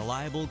fast and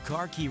reliable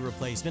car key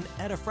replacement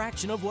at a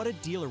fraction of what a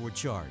dealer would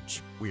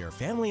charge. We are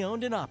family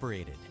owned and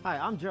operated. Hi,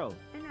 I'm Joe.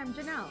 And I'm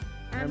Janelle.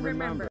 And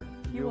remember,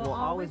 you will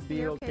always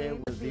be okay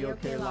with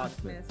BOK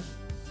Locksmith.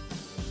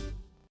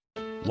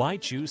 Why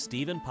choose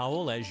Stephen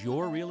Powell as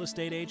your real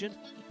estate agent?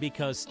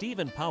 Because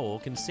Stephen Powell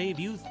can save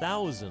you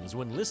thousands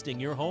when listing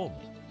your home.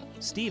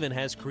 Stephen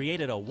has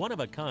created a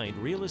one-of-a-kind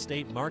real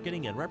estate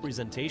marketing and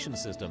representation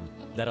system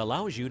that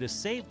allows you to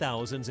save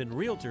thousands in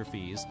realtor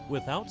fees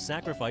without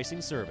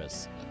sacrificing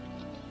service.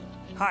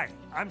 Hi,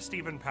 I'm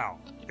Stephen Powell.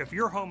 If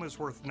your home is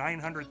worth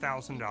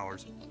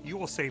 $900,000, you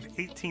will save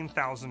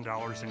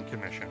 $18,000 in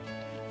commission.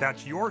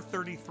 That's your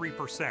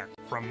 33%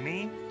 from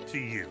me to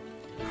you.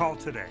 Call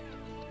today.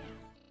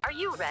 Are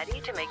you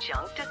ready to make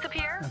junk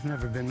disappear? I've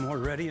never been more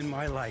ready in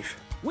my life.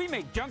 We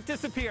make junk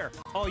disappear.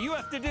 All you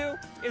have to do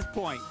is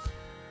point.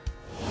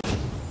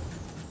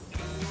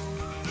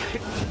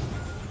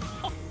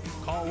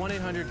 Call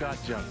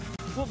 1-800-GOT-JUNK.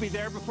 We'll be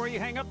there before you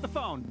hang up the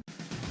phone.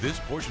 This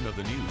portion of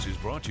the news is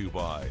brought to you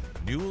by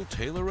Newell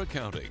Taylor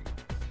Accounting.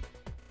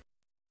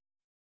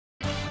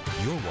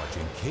 You're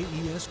watching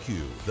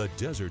KESQ, the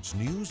Desert's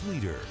news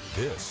leader.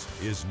 This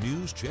is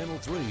News Channel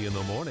 3 in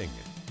the morning.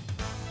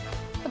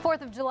 The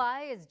 4th of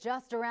July is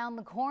just around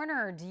the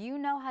corner. Do you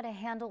know how to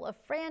handle a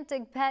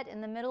frantic pet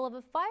in the middle of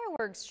a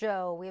fireworks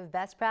show? We have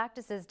best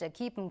practices to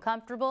keep them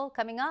comfortable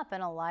coming up in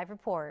a live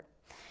report.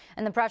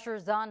 And the pressure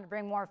is on to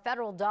bring more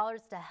federal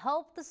dollars to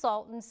help the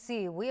Salton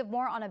Sea. We have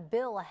more on a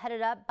bill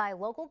headed up by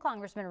local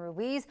Congressman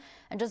Ruiz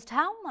and just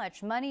how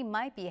much money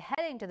might be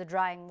heading to the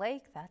drying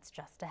lake. That's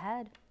just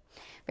ahead.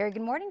 Very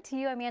good morning to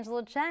you. I'm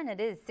Angela Chen. It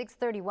is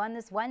 6:31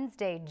 this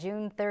Wednesday,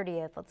 June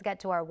 30th. Let's get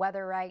to our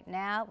weather right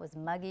now. It was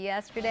muggy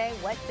yesterday.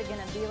 What's it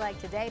going to be like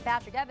today?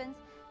 Patrick Evans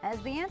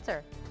has the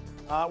answer.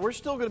 We're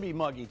still going to be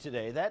muggy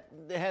today. That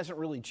hasn't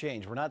really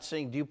changed. We're not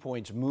seeing dew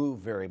points move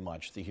very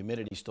much. The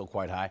humidity is still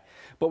quite high,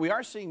 but we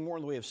are seeing more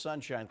in the way of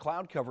sunshine.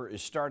 Cloud cover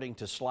is starting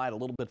to slide a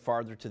little bit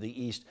farther to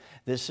the east.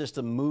 This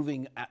system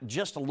moving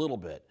just a little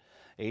bit.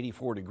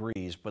 84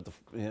 degrees, but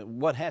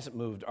what hasn't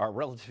moved, our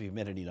relative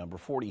humidity number,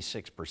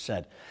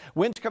 46%.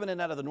 Winds coming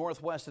in out of the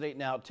northwest at 8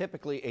 now.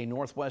 Typically, a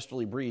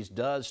northwesterly breeze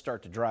does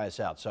start to dry us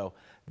out, so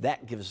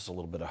that gives us a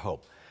little bit of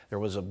hope. There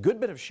was a good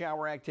bit of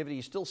shower activity.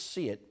 You still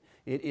see it.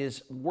 It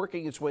is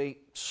working its way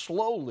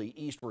slowly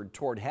eastward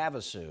toward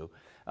Havasu.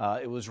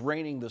 It was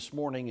raining this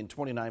morning in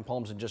 29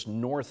 Palms and just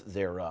north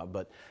thereof,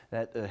 but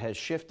that has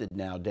shifted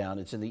now down.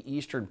 It's in the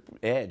eastern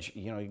edge.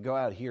 You know, you go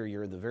out here,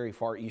 you're in the very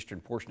far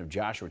eastern portion of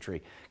Joshua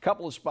Tree. A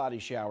couple of spotty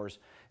showers.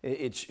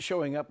 It's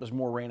showing up as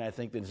more rain, I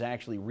think, than is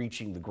actually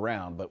reaching the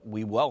ground, but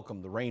we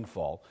welcome the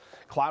rainfall.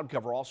 Cloud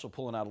cover also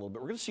pulling out a little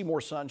bit. We're going to see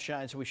more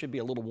sunshine, so we should be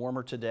a little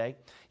warmer today.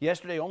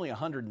 Yesterday, only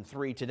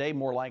 103. Today,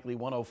 more likely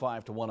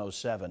 105 to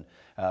 107,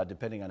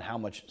 depending on how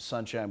much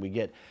sunshine we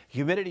get.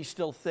 Humidity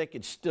still thick.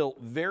 It's still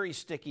very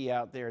sticky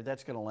out there.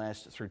 That's going to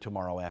last through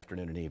tomorrow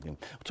afternoon and evening.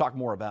 We'll talk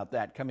more about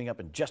that coming up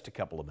in just a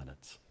couple of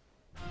minutes.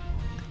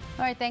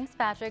 All right, thanks,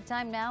 Patrick.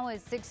 Time now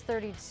is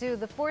 6:32.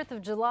 The 4th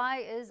of July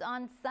is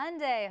on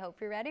Sunday. Hope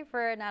you're ready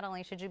for it. Not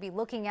only should you be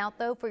looking out,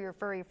 though, for your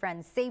furry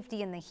friend's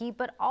safety in the heat,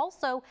 but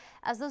also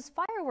as those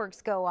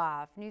fireworks go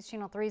off. News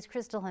Channel 3's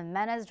Crystal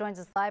Jimenez joins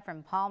us live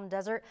from Palm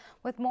Desert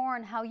with more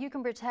on how you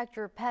can protect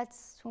your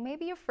pets who may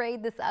be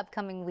afraid this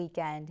upcoming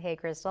weekend. Hey,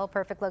 Crystal,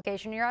 perfect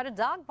location. You're at a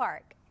dog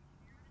park.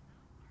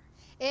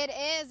 It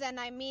is, and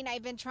I mean,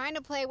 I've been trying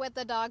to play with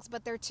the dogs,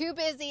 but they're too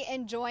busy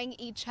enjoying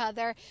each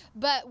other.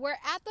 But we're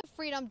at the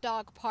Freedom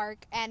Dog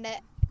Park, and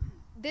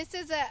this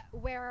is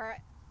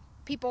where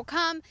people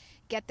come,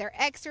 get their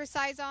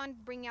exercise on,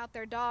 bring out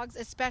their dogs,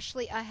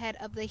 especially ahead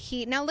of the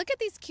heat. Now look at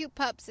these cute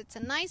pups. It's a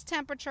nice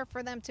temperature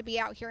for them to be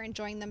out here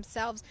enjoying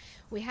themselves.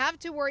 We have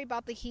to worry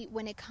about the heat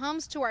when it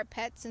comes to our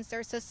pets since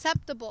they're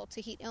susceptible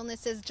to heat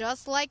illnesses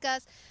just like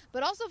us.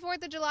 But also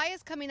 4th of July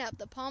is coming up.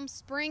 The Palm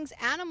Springs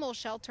Animal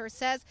Shelter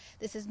says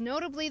this is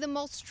notably the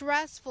most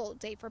stressful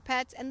day for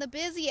pets and the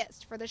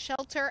busiest for the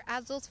shelter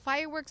as those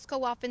fireworks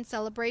go off in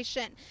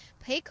celebration.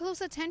 Pay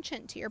close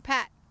attention to your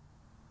pet.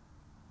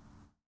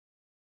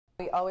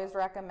 We always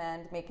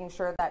recommend making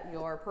sure that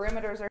your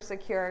perimeters are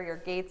secure, your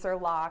gates are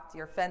locked,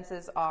 your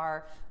fences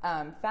are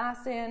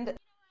fastened.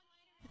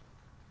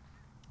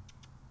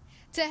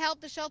 To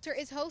help, the shelter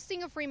is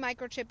hosting a free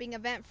microchipping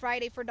event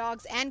Friday for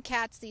dogs and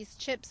cats. These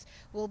chips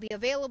will be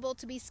available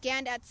to be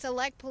scanned at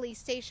select police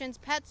stations,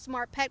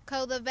 PetSmart,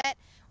 Petco, the vet,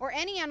 or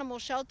any animal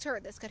shelter.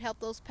 This could help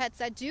those pets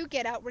that do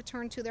get out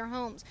return to their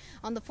homes.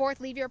 On the 4th,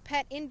 leave your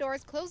pet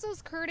indoors, close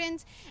those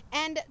curtains,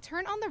 and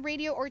turn on the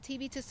radio or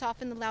TV to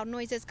soften the loud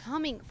noises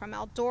coming from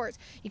outdoors.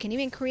 You can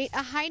even create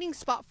a hiding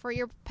spot for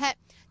your pet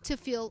to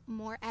feel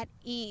more at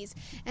ease.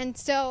 And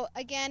so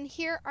again,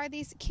 here are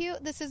these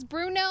cute, this is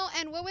Bruno,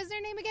 and what was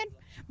their name again?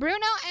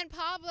 Bruno and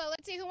Pablo.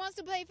 Let's see who wants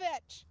to play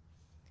fetch.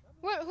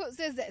 Who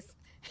says this?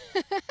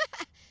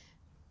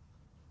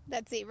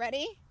 Let's see,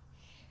 ready?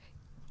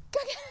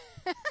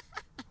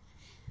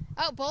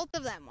 Oh, both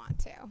of them want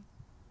to.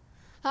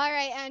 All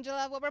right,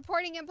 Angela, we're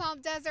reporting in Palm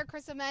Desert.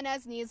 Chris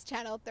Jimenez, News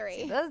Channel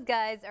 3. Those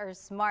guys are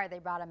smart. They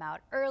brought them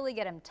out early,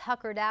 get them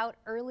tuckered out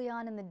early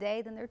on in the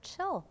day, then they're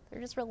chill. They're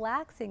just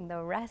relaxing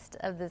the rest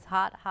of this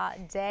hot,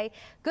 hot day.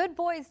 Good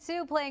boys,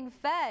 too, playing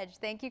fetch.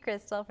 Thank you,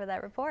 Crystal, for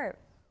that report.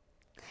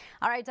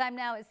 All right, time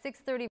now is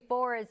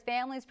 6:34 as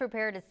families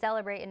prepare to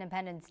celebrate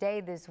Independence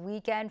Day this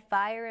weekend.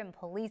 Fire and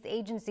police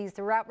agencies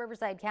throughout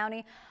Riverside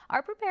County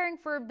are preparing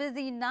for a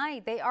busy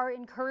night. They are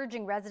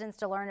encouraging residents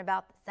to learn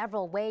about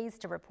several ways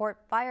to report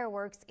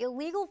fireworks,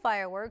 illegal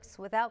fireworks,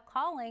 without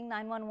calling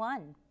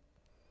 911.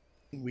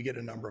 We get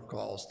a number of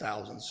calls,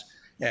 thousands,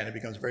 and it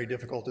becomes very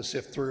difficult to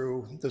sift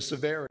through the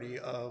severity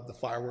of the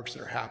fireworks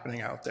that are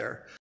happening out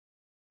there.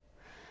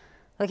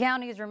 The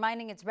county is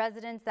reminding its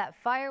residents that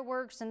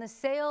fireworks and the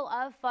sale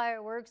of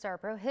fireworks are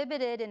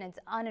prohibited in its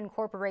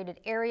unincorporated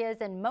areas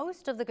and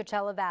most of the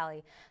Coachella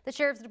Valley. The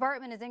Sheriff's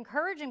Department is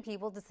encouraging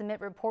people to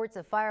submit reports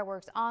of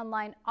fireworks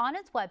online on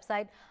its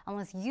website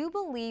unless you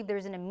believe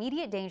there's an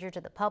immediate danger to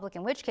the public,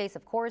 in which case,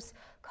 of course,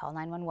 call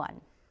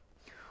 911.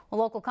 Well,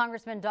 local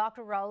Congressman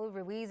Dr. Raul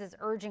Ruiz is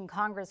urging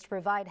Congress to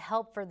provide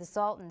help for the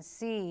Salton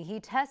Sea.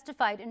 He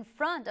testified in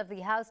front of the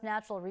House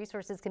Natural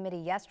Resources Committee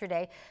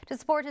yesterday to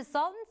support his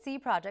Salton Sea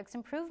Projects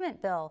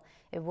Improvement Bill.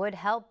 It would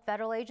help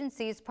federal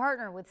agencies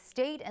partner with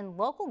state and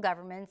local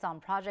governments on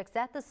projects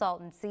at the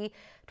Salton Sea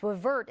to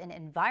avert an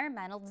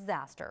environmental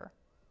disaster.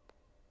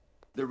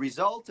 The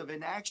result of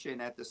inaction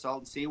at the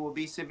Salton Sea will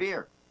be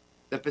severe.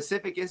 The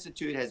Pacific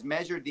Institute has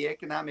measured the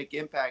economic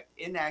impact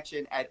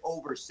inaction at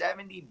over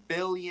 $70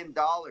 billion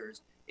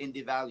in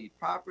devalued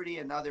property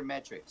and other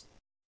metrics.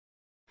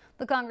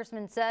 The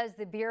congressman says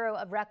the Bureau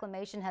of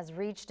Reclamation has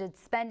reached its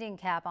spending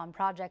cap on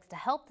projects to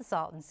help the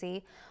Salton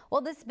Sea.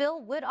 Well, this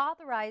bill would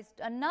authorize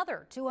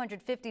another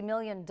 $250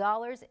 million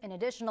in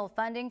additional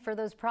funding for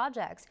those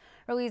projects.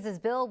 Ruiz's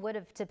bill would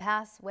have to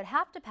pass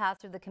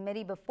through the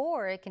committee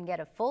before it can get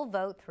a full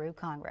vote through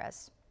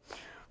Congress.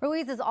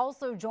 Ruiz is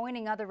also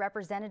joining other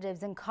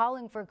representatives in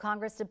calling for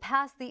Congress to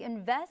pass the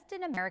Invest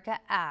in America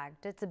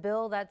Act. It's a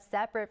bill that's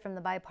separate from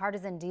the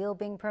bipartisan deal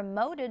being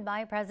promoted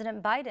by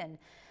President Biden.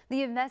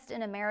 The Invest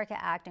in America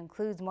Act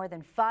includes more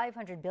than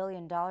 $500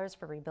 billion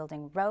for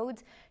rebuilding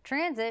roads,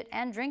 transit,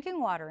 and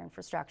drinking water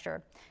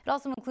infrastructure. It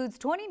also includes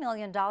 $20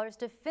 million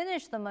to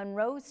finish the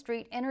Monroe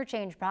Street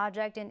Interchange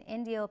project in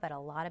Indio. Bet a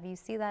lot of you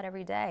see that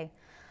every day.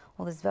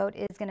 Well, this vote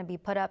is going to be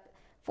put up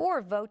for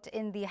a vote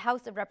in the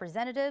House of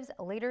Representatives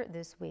later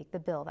this week, the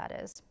bill that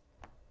is.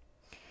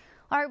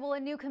 All right, well, a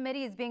new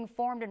committee is being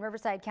formed in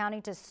Riverside County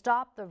to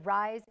stop the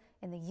rise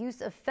in the use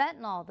of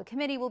fentanyl. The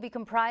committee will be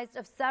comprised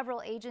of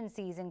several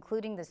agencies,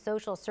 including the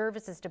Social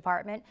Services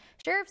Department,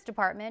 Sheriff's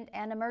Department,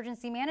 and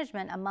Emergency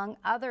Management, among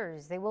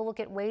others. They will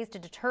look at ways to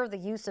deter the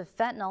use of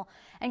fentanyl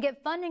and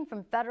get funding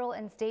from federal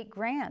and state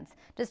grants.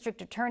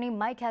 District Attorney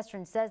Mike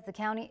Hestron says the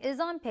county is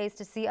on pace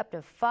to see up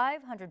to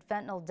 500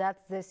 fentanyl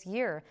deaths this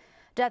year.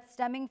 Deaths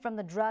stemming from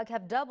the drug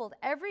have doubled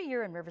every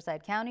year in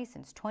Riverside County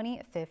since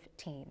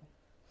 2015.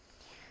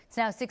 It's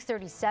now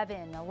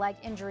 6:37. A leg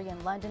injury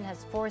in London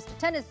has forced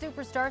tennis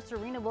superstar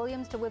Serena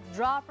Williams to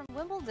withdraw from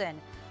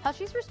Wimbledon. How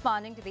she's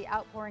responding to the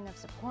outpouring of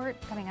support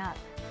coming up.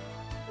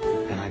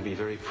 And I'd be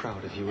very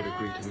proud if you would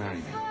agree to marry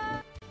me.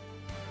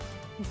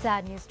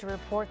 Sad news to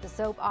report. The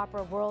soap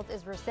opera world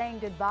is saying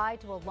goodbye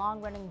to a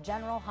long-running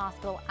General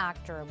Hospital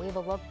actor. We have a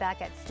look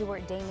back at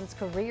Stuart Damon's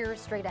career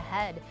straight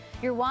ahead.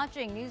 You're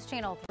watching News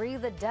Channel 3,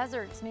 the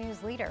Desert's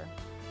news leader.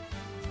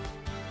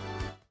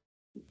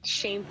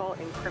 Shameful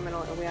and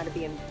criminal, and we ought to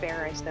be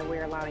embarrassed that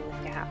we're allowing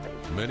this to happen.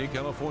 Many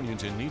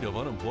Californians in need of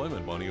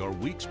unemployment money are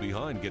weeks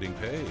behind getting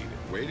paid.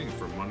 Waiting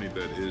for money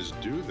that is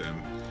due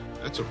them,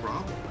 that's a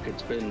problem.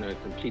 It's been a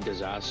complete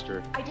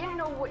disaster. I didn't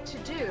know what to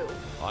do.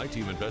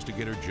 I-Team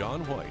investigator John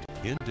White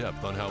in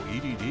depth on how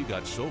EDD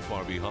got so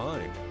far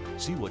behind.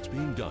 See what's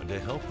being done to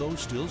help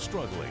those still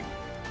struggling.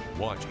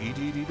 Watch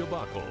EDD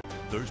Debacle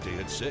Thursday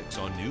at 6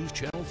 on News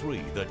Channel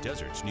 3, the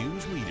Desert's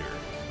news leader.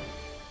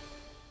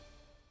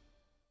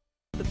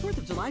 The 4th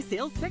of July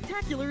sales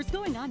spectacular is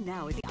going on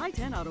now at the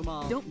I-10 Auto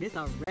Mall. Don't miss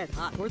our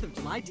red-hot 4th of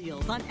July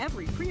deals on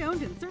every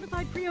pre-owned and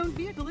certified pre-owned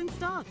vehicle in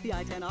stock. The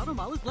I-10 Auto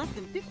Mall is less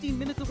than 15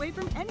 minutes away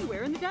from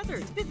anywhere in the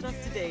desert. Visit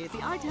us today at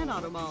the I-10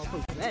 Auto Mall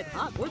for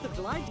red-hot 4th of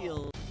July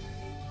deals.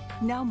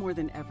 Now more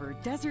than ever,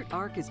 Desert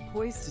Arc is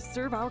poised to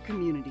serve our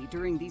community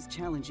during these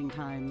challenging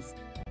times.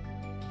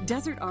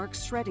 Desert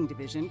Arc's shredding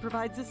division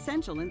provides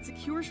essential and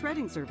secure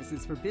shredding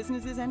services for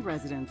businesses and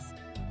residents.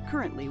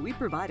 Currently, we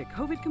provide a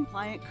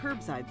COVID-compliant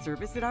curbside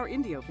service at our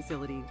Indio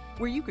facility,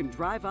 where you can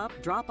drive up,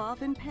 drop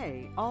off, and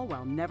pay, all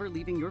while never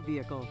leaving your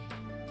vehicle.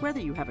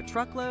 Whether you have a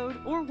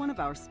truckload or one of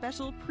our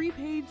special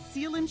prepaid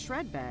seal and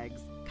shred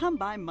bags, come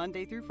by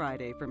Monday through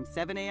Friday from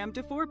 7 a.m.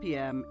 to 4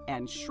 p.m.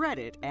 and shred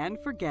it and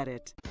forget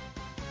it.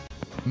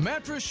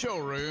 Mattress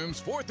Showroom's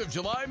 4th of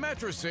July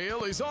mattress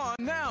sale is on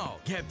now.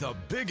 Get the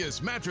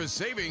biggest mattress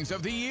savings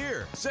of the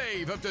year.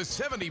 Save up to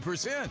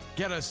 70%.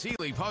 Get a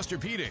Sealy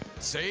Posturepedic.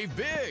 Save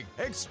big.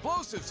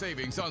 Explosive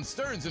savings on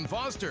Stearns &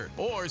 Foster.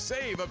 Or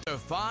save up to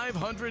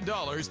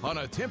 $500 on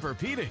a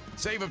Tempur-Pedic.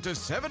 Save up to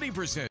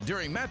 70%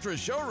 during Mattress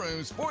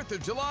Showroom's 4th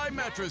of July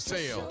mattress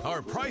sale.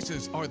 Our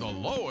prices are the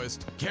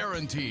lowest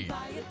guaranteed.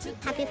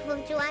 Happy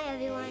 4th of July,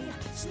 everyone.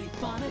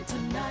 Sleep on it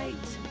tonight.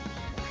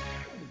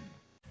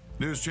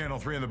 News Channel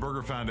 3 and the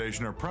Burger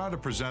Foundation are proud to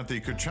present the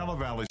Coachella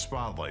Valley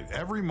Spotlight.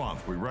 Every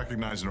month, we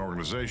recognize an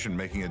organization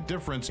making a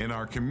difference in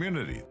our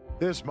community.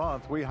 This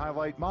month, we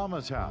highlight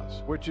Mama's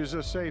House, which is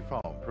a safe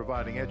home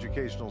providing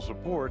educational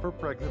support for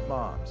pregnant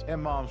moms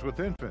and moms with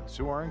infants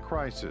who are in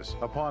crisis.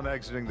 Upon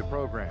exiting the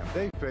program,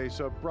 they face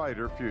a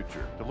brighter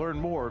future. To learn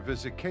more,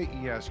 visit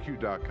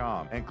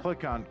KESQ.com and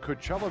click on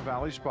Coachella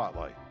Valley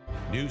Spotlight.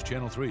 News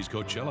Channel 3's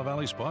Coachella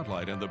Valley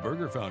Spotlight and the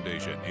Burger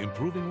Foundation,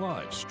 improving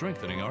lives,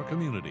 strengthening our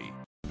community.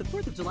 The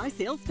 4th of July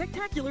sales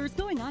spectacular is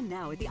going on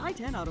now at the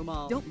I-10 Auto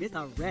Mall. Don't miss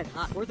our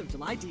red-hot 4th of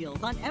July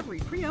deals on every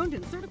pre-owned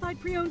and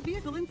certified pre-owned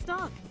vehicle in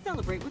stock.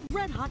 Celebrate with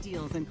red-hot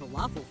deals and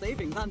colossal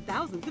savings on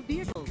thousands of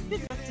vehicles.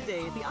 Visit us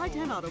today at the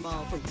I-10 Auto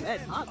Mall for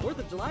red-hot 4th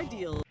of July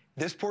deals.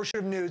 This portion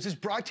of news is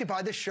brought to you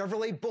by the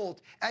Chevrolet Bolt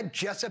at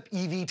Jessup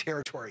EV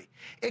Territory.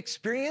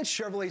 Experience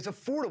Chevrolet's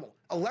affordable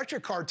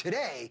electric car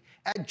today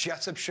at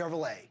Jessup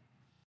Chevrolet.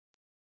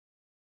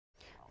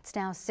 It's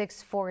now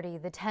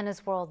 6:40. The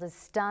tennis world is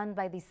stunned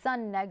by the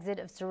sudden exit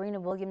of Serena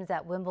Williams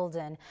at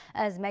Wimbledon.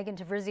 As Megan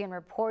Tavrizian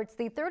reports,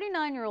 the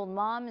 39-year-old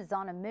mom is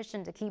on a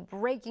mission to keep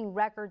breaking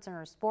records in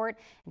her sport,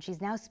 and she's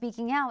now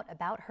speaking out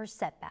about her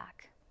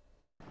setback.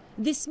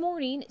 This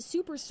morning,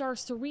 superstar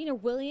Serena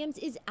Williams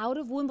is out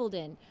of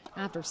Wimbledon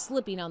after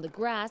slipping on the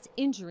grass,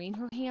 injuring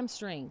her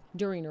hamstring.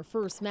 During her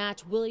first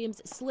match,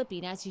 Williams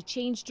slipping as she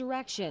changed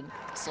direction.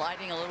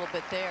 Sliding a little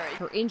bit there.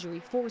 Her injury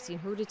forcing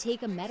her to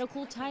take a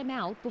medical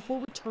timeout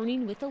before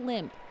returning with a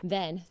limp.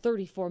 Then,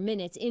 34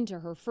 minutes into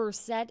her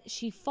first set,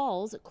 she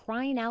falls,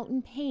 crying out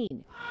in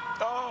pain.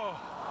 Oh,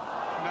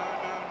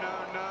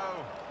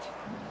 no.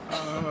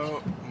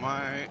 Oh,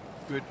 my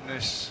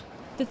goodness.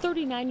 The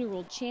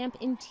 39-year-old champ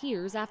in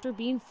tears after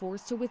being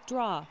forced to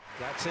withdraw.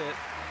 That's it.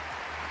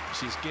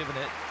 She's given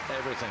it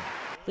everything.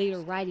 Later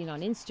writing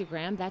on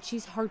Instagram that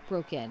she's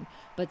heartbroken,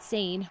 but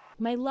saying,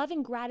 "My love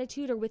and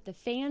gratitude are with the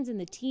fans and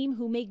the team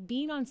who make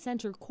being on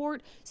center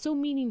court so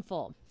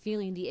meaningful,"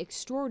 feeling the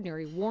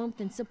extraordinary warmth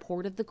and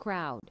support of the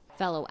crowd.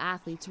 Fellow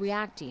athletes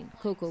reacting.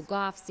 Coco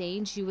Gauff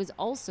saying she was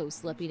also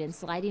slipping and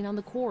sliding on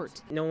the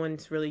court. No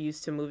one's really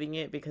used to moving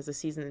it because the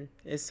season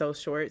is so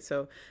short,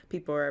 so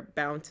people are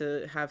bound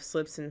to have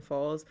slips and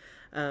falls.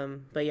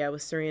 But yeah,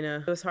 with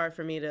Serena, it was hard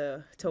for me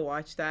to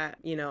watch that.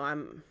 You know,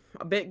 I'm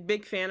a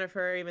big fan of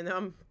her, even though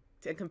I'm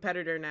a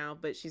competitor now,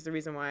 but she's the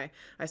reason why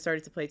I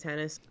started to play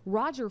tennis.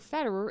 Roger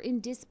Federer in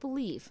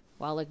disbelief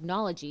while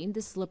acknowledging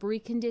the slippery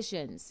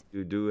conditions.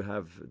 You do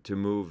have to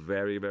move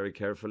very, very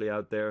carefully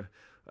out there.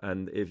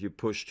 And if you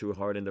push too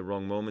hard in the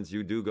wrong moments,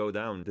 you do go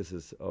down. This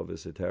is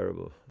obviously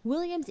terrible.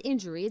 Williams'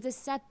 injury is a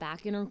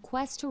setback in her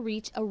quest to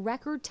reach a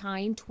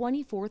record-tying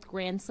 24th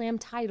Grand Slam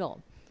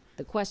title.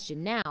 The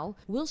question now,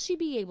 will she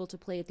be able to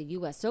play at the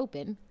U.S.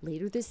 Open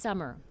later this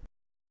summer?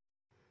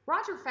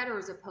 Roger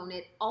Federer's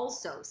opponent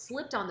also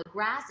slipped on the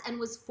grass and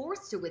was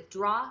forced to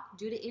withdraw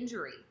due to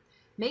injury.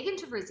 Megan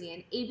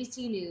Tavrizian,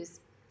 ABC News,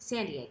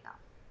 San Diego.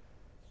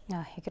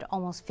 You could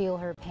almost feel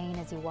her pain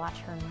as you watch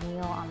her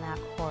kneel on that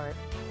court.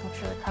 Hope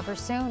she recovers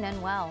soon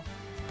and well.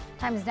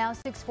 Time is now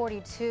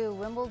 6:42.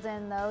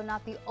 Wimbledon, though,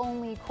 not the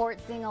only court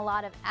seeing a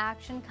lot of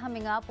action.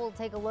 Coming up, we'll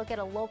take a look at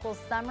a local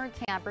summer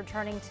camp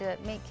returning to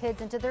make kids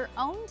into their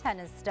own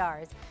tennis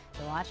stars.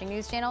 You're watching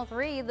News Channel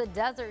 3, the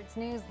desert's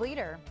news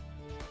leader.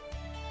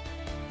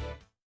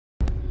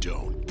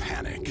 Don't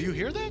panic. Do you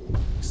hear that?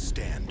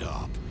 Stand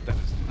up. That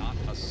is not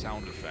a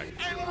sound effect.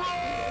 And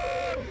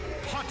run!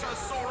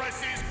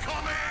 Puntosaurus is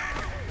coming!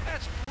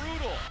 That's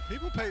brutal.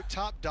 People pay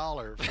top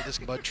dollar for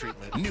this mud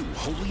treatment. New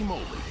Holy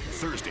Moly,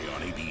 Thursday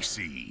on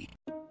ABC.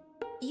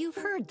 You've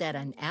heard that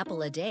an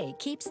apple a day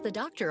keeps the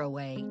doctor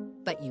away,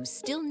 but you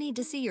still need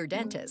to see your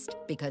dentist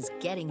because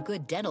getting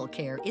good dental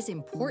care is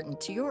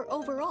important to your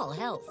overall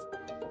health.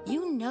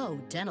 You know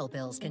dental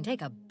bills can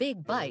take a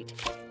big bite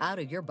out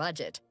of your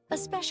budget,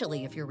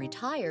 especially if you're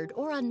retired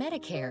or on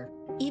Medicare.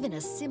 Even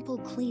a simple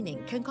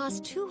cleaning can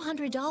cost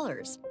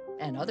 $200.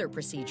 And other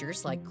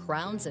procedures like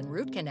crowns and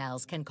root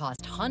canals can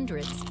cost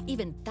hundreds,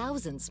 even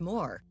thousands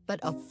more.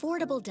 But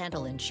affordable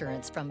dental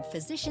insurance from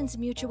Physicians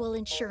Mutual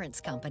Insurance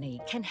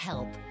Company can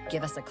help.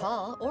 Give us a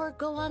call or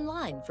go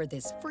online for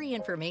this free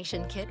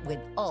information kit with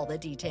all the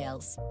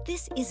details.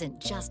 This isn't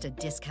just a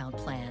discount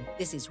plan.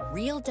 This is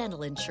real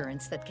dental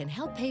insurance that can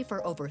help pay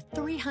for over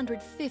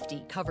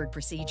 350 covered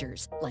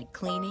procedures, like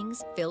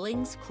cleanings,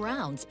 fillings,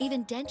 crowns,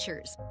 even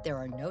dentures. There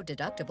are no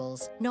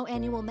deductibles, no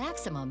annual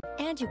maximum,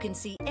 and you can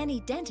see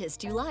any dentist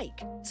you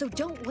like. So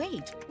don't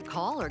wait.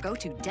 Call or go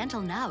to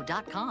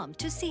dentalnow.com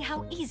to see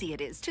how easy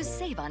it is to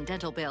save on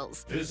dental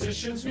bills.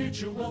 Physicians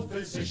Mutual,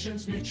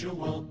 Physicians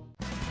Mutual.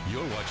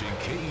 You're watching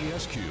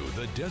KESQ,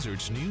 the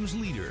desert's news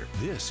leader.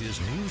 This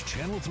is News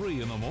Channel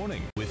 3 in the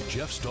morning with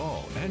Jeff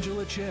Stahl,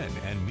 Angela Chen,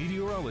 and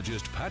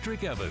meteorologist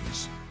Patrick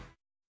Evans.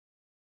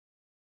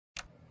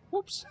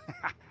 Whoops.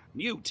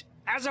 Mute.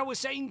 As I was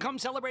saying, come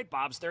celebrate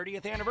Bob's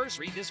 30th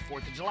anniversary this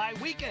 4th of July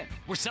weekend.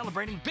 We're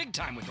celebrating big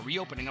time with the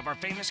reopening of our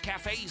famous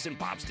cafes and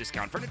Bob's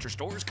Discount Furniture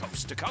stores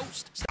coast to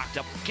coast. Stocked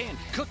up with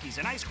candy, cookies,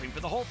 and ice cream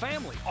for the whole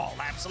family, all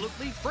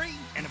absolutely free.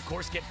 And of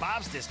course, get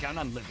Bob's discount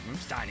on living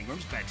rooms, dining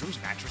rooms,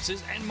 bedrooms,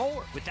 mattresses, and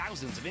more, with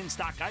thousands of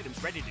in-stock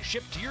items ready to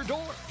ship to your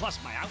door. Plus,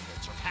 my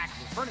outlets are packed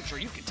with furniture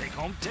you can take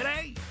home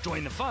today.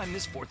 Join the fun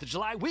this 4th of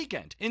July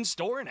weekend,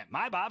 in-store and at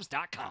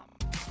mybobs.com.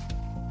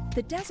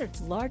 The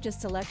desert's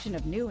largest selection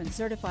of new and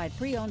certified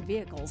pre-owned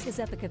vehicles is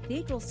at the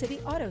Cathedral City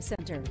Auto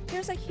Center.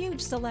 There's a huge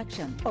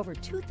selection, over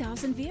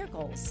 2,000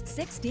 vehicles,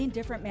 16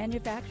 different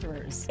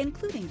manufacturers,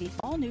 including the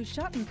all-new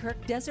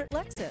Schottenkirk Desert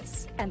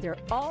Lexus. And they're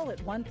all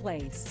at one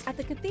place. At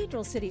the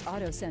Cathedral City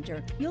Auto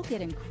Center, you'll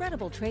get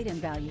incredible trade-in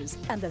values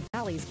and the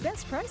Valley's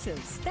best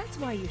prices. That's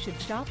why you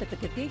should shop at the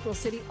Cathedral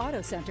City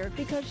Auto Center,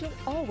 because you'll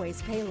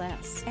always pay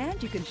less.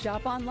 And you can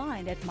shop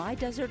online at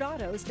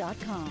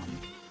mydesertautos.com.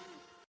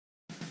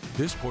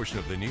 This portion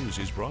of the news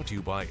is brought to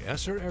you by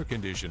Esser Air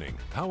Conditioning,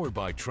 powered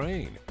by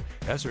Trane.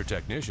 Esser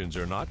technicians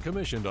are not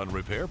commissioned on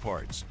repair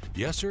parts.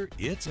 Yes, sir,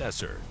 it's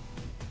Esser.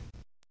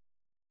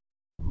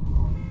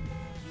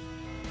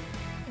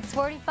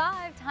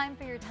 6:45, time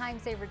for your time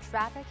saver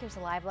traffic. Here's a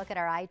live look at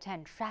our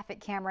I-10 traffic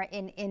camera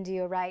in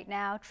Indio right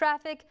now.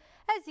 Traffic,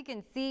 as you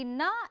can see,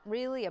 not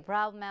really a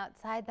problem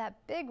outside. That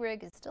big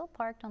rig is still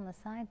parked on the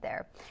side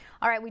there.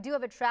 All right, we do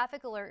have a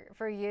traffic alert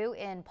for you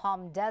in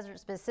Palm Desert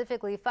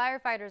specifically.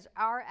 Firefighters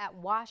are at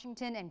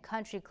Washington and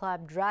Country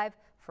Club Drive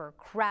for a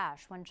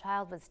crash. One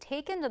child was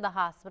taken to the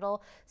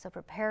hospital, so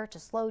prepare to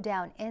slow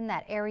down in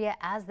that area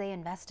as they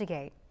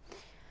investigate.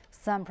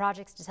 Some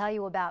projects to tell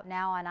you about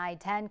now on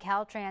I-10.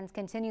 Caltrans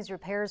continues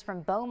repairs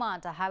from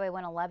Beaumont to Highway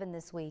 111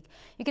 this week.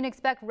 You can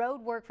expect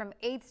road work from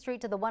 8th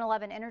Street to the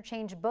 111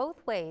 interchange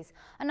both ways.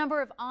 A number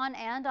of on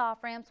and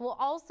off ramps will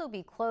also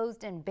be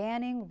closed in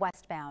Banning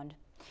westbound.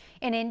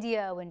 In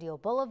Indio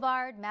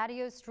Boulevard,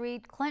 Matteo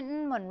Street,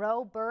 Clinton,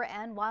 Monroe, Burr,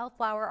 and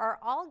Wildflower are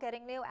all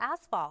getting new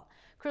asphalt.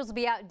 Crews will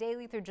be out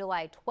daily through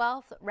July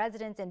 12th.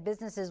 Residents and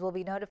businesses will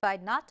be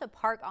notified not to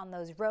park on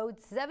those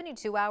roads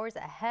 72 hours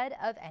ahead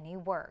of any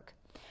work.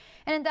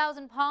 And in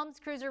Thousand Palms,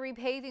 crews are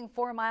repaving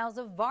 4 miles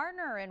of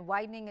Varner and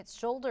widening its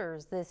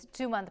shoulders. This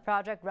 2-month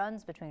project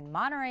runs between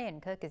Monterey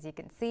and Cook, as you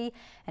can see,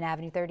 and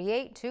Avenue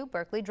 38 to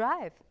Berkeley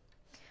Drive.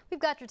 We've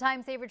got your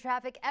time saver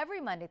traffic every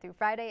Monday through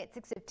Friday at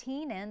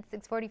 6:15 and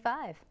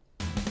 6:45.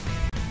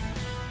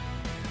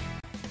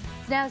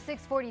 It's now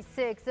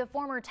 6:46. A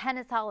former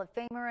tennis Hall of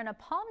Famer and a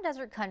Palm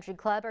Desert Country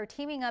Club are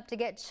teaming up to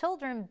get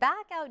children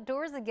back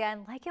outdoors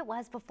again like it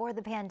was before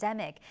the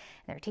pandemic.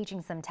 They're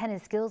teaching some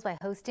tennis skills by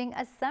hosting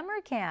a summer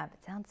camp.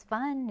 It sounds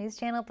fun. News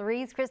Channel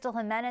 3's Crystal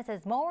Jimenez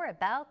has more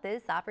about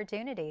this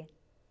opportunity.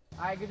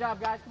 All right, good job,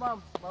 guys. Come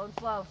on, slow and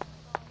slow.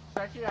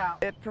 Stretch it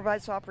out. It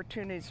provides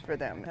opportunities for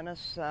them.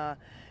 Tennis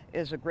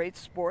is a great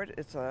sport.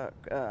 It's a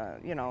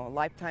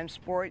lifetime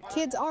sport.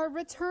 Kids are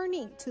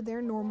returning to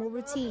their normal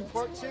routines.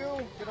 Sport 2,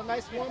 get a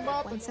nice warm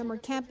up. One summer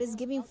camp is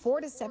giving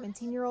 4 to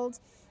 17-year-olds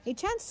a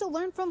chance to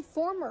learn from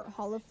former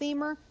Hall of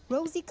Famer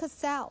Rosie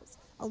Casals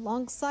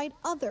alongside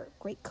other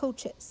great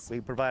coaches. We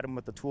provide them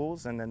with the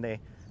tools, and then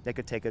they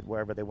could take it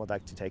wherever they would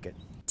like to take it.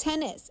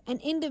 Tennis, an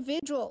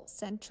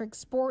individual-centric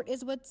sport,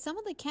 is what some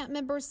of the camp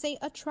members say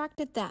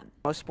attracted them.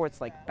 Most sports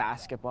like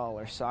basketball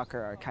or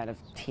soccer are kind of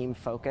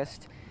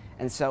team-focused.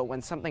 And so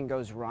when something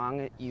goes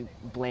wrong, you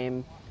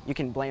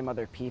can blame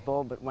other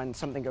people, but when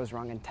something goes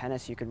wrong in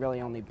tennis, you could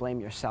really only blame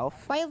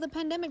yourself. While the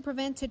pandemic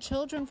prevented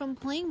children from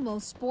playing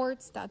most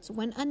sports, that's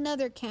when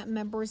another camp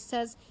member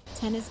says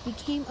tennis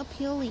became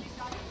appealing.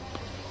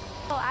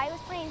 Well, I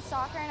was playing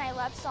soccer and I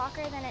loved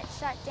soccer, then it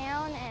shut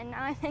down and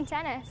now I'm in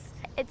tennis.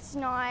 It's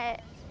not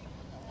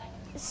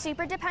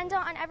super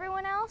dependent on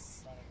everyone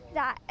else,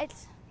 that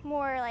it's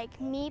more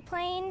like me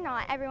playing,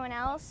 not everyone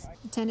else.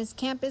 The tennis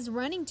camp is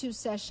running 2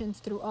 sessions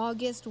through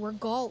August, where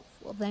golf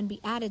will then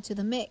be added to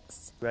the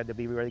mix. We had to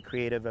be really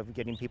creative of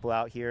getting people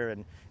out here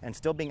and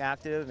still being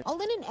active. All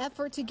in an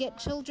effort to get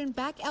children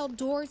back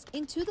outdoors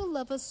into the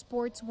love of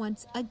sports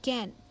once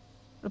again.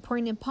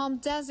 Reporting in Palm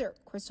Desert,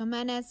 Crystal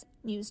Jimenez,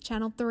 News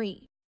Channel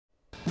 3.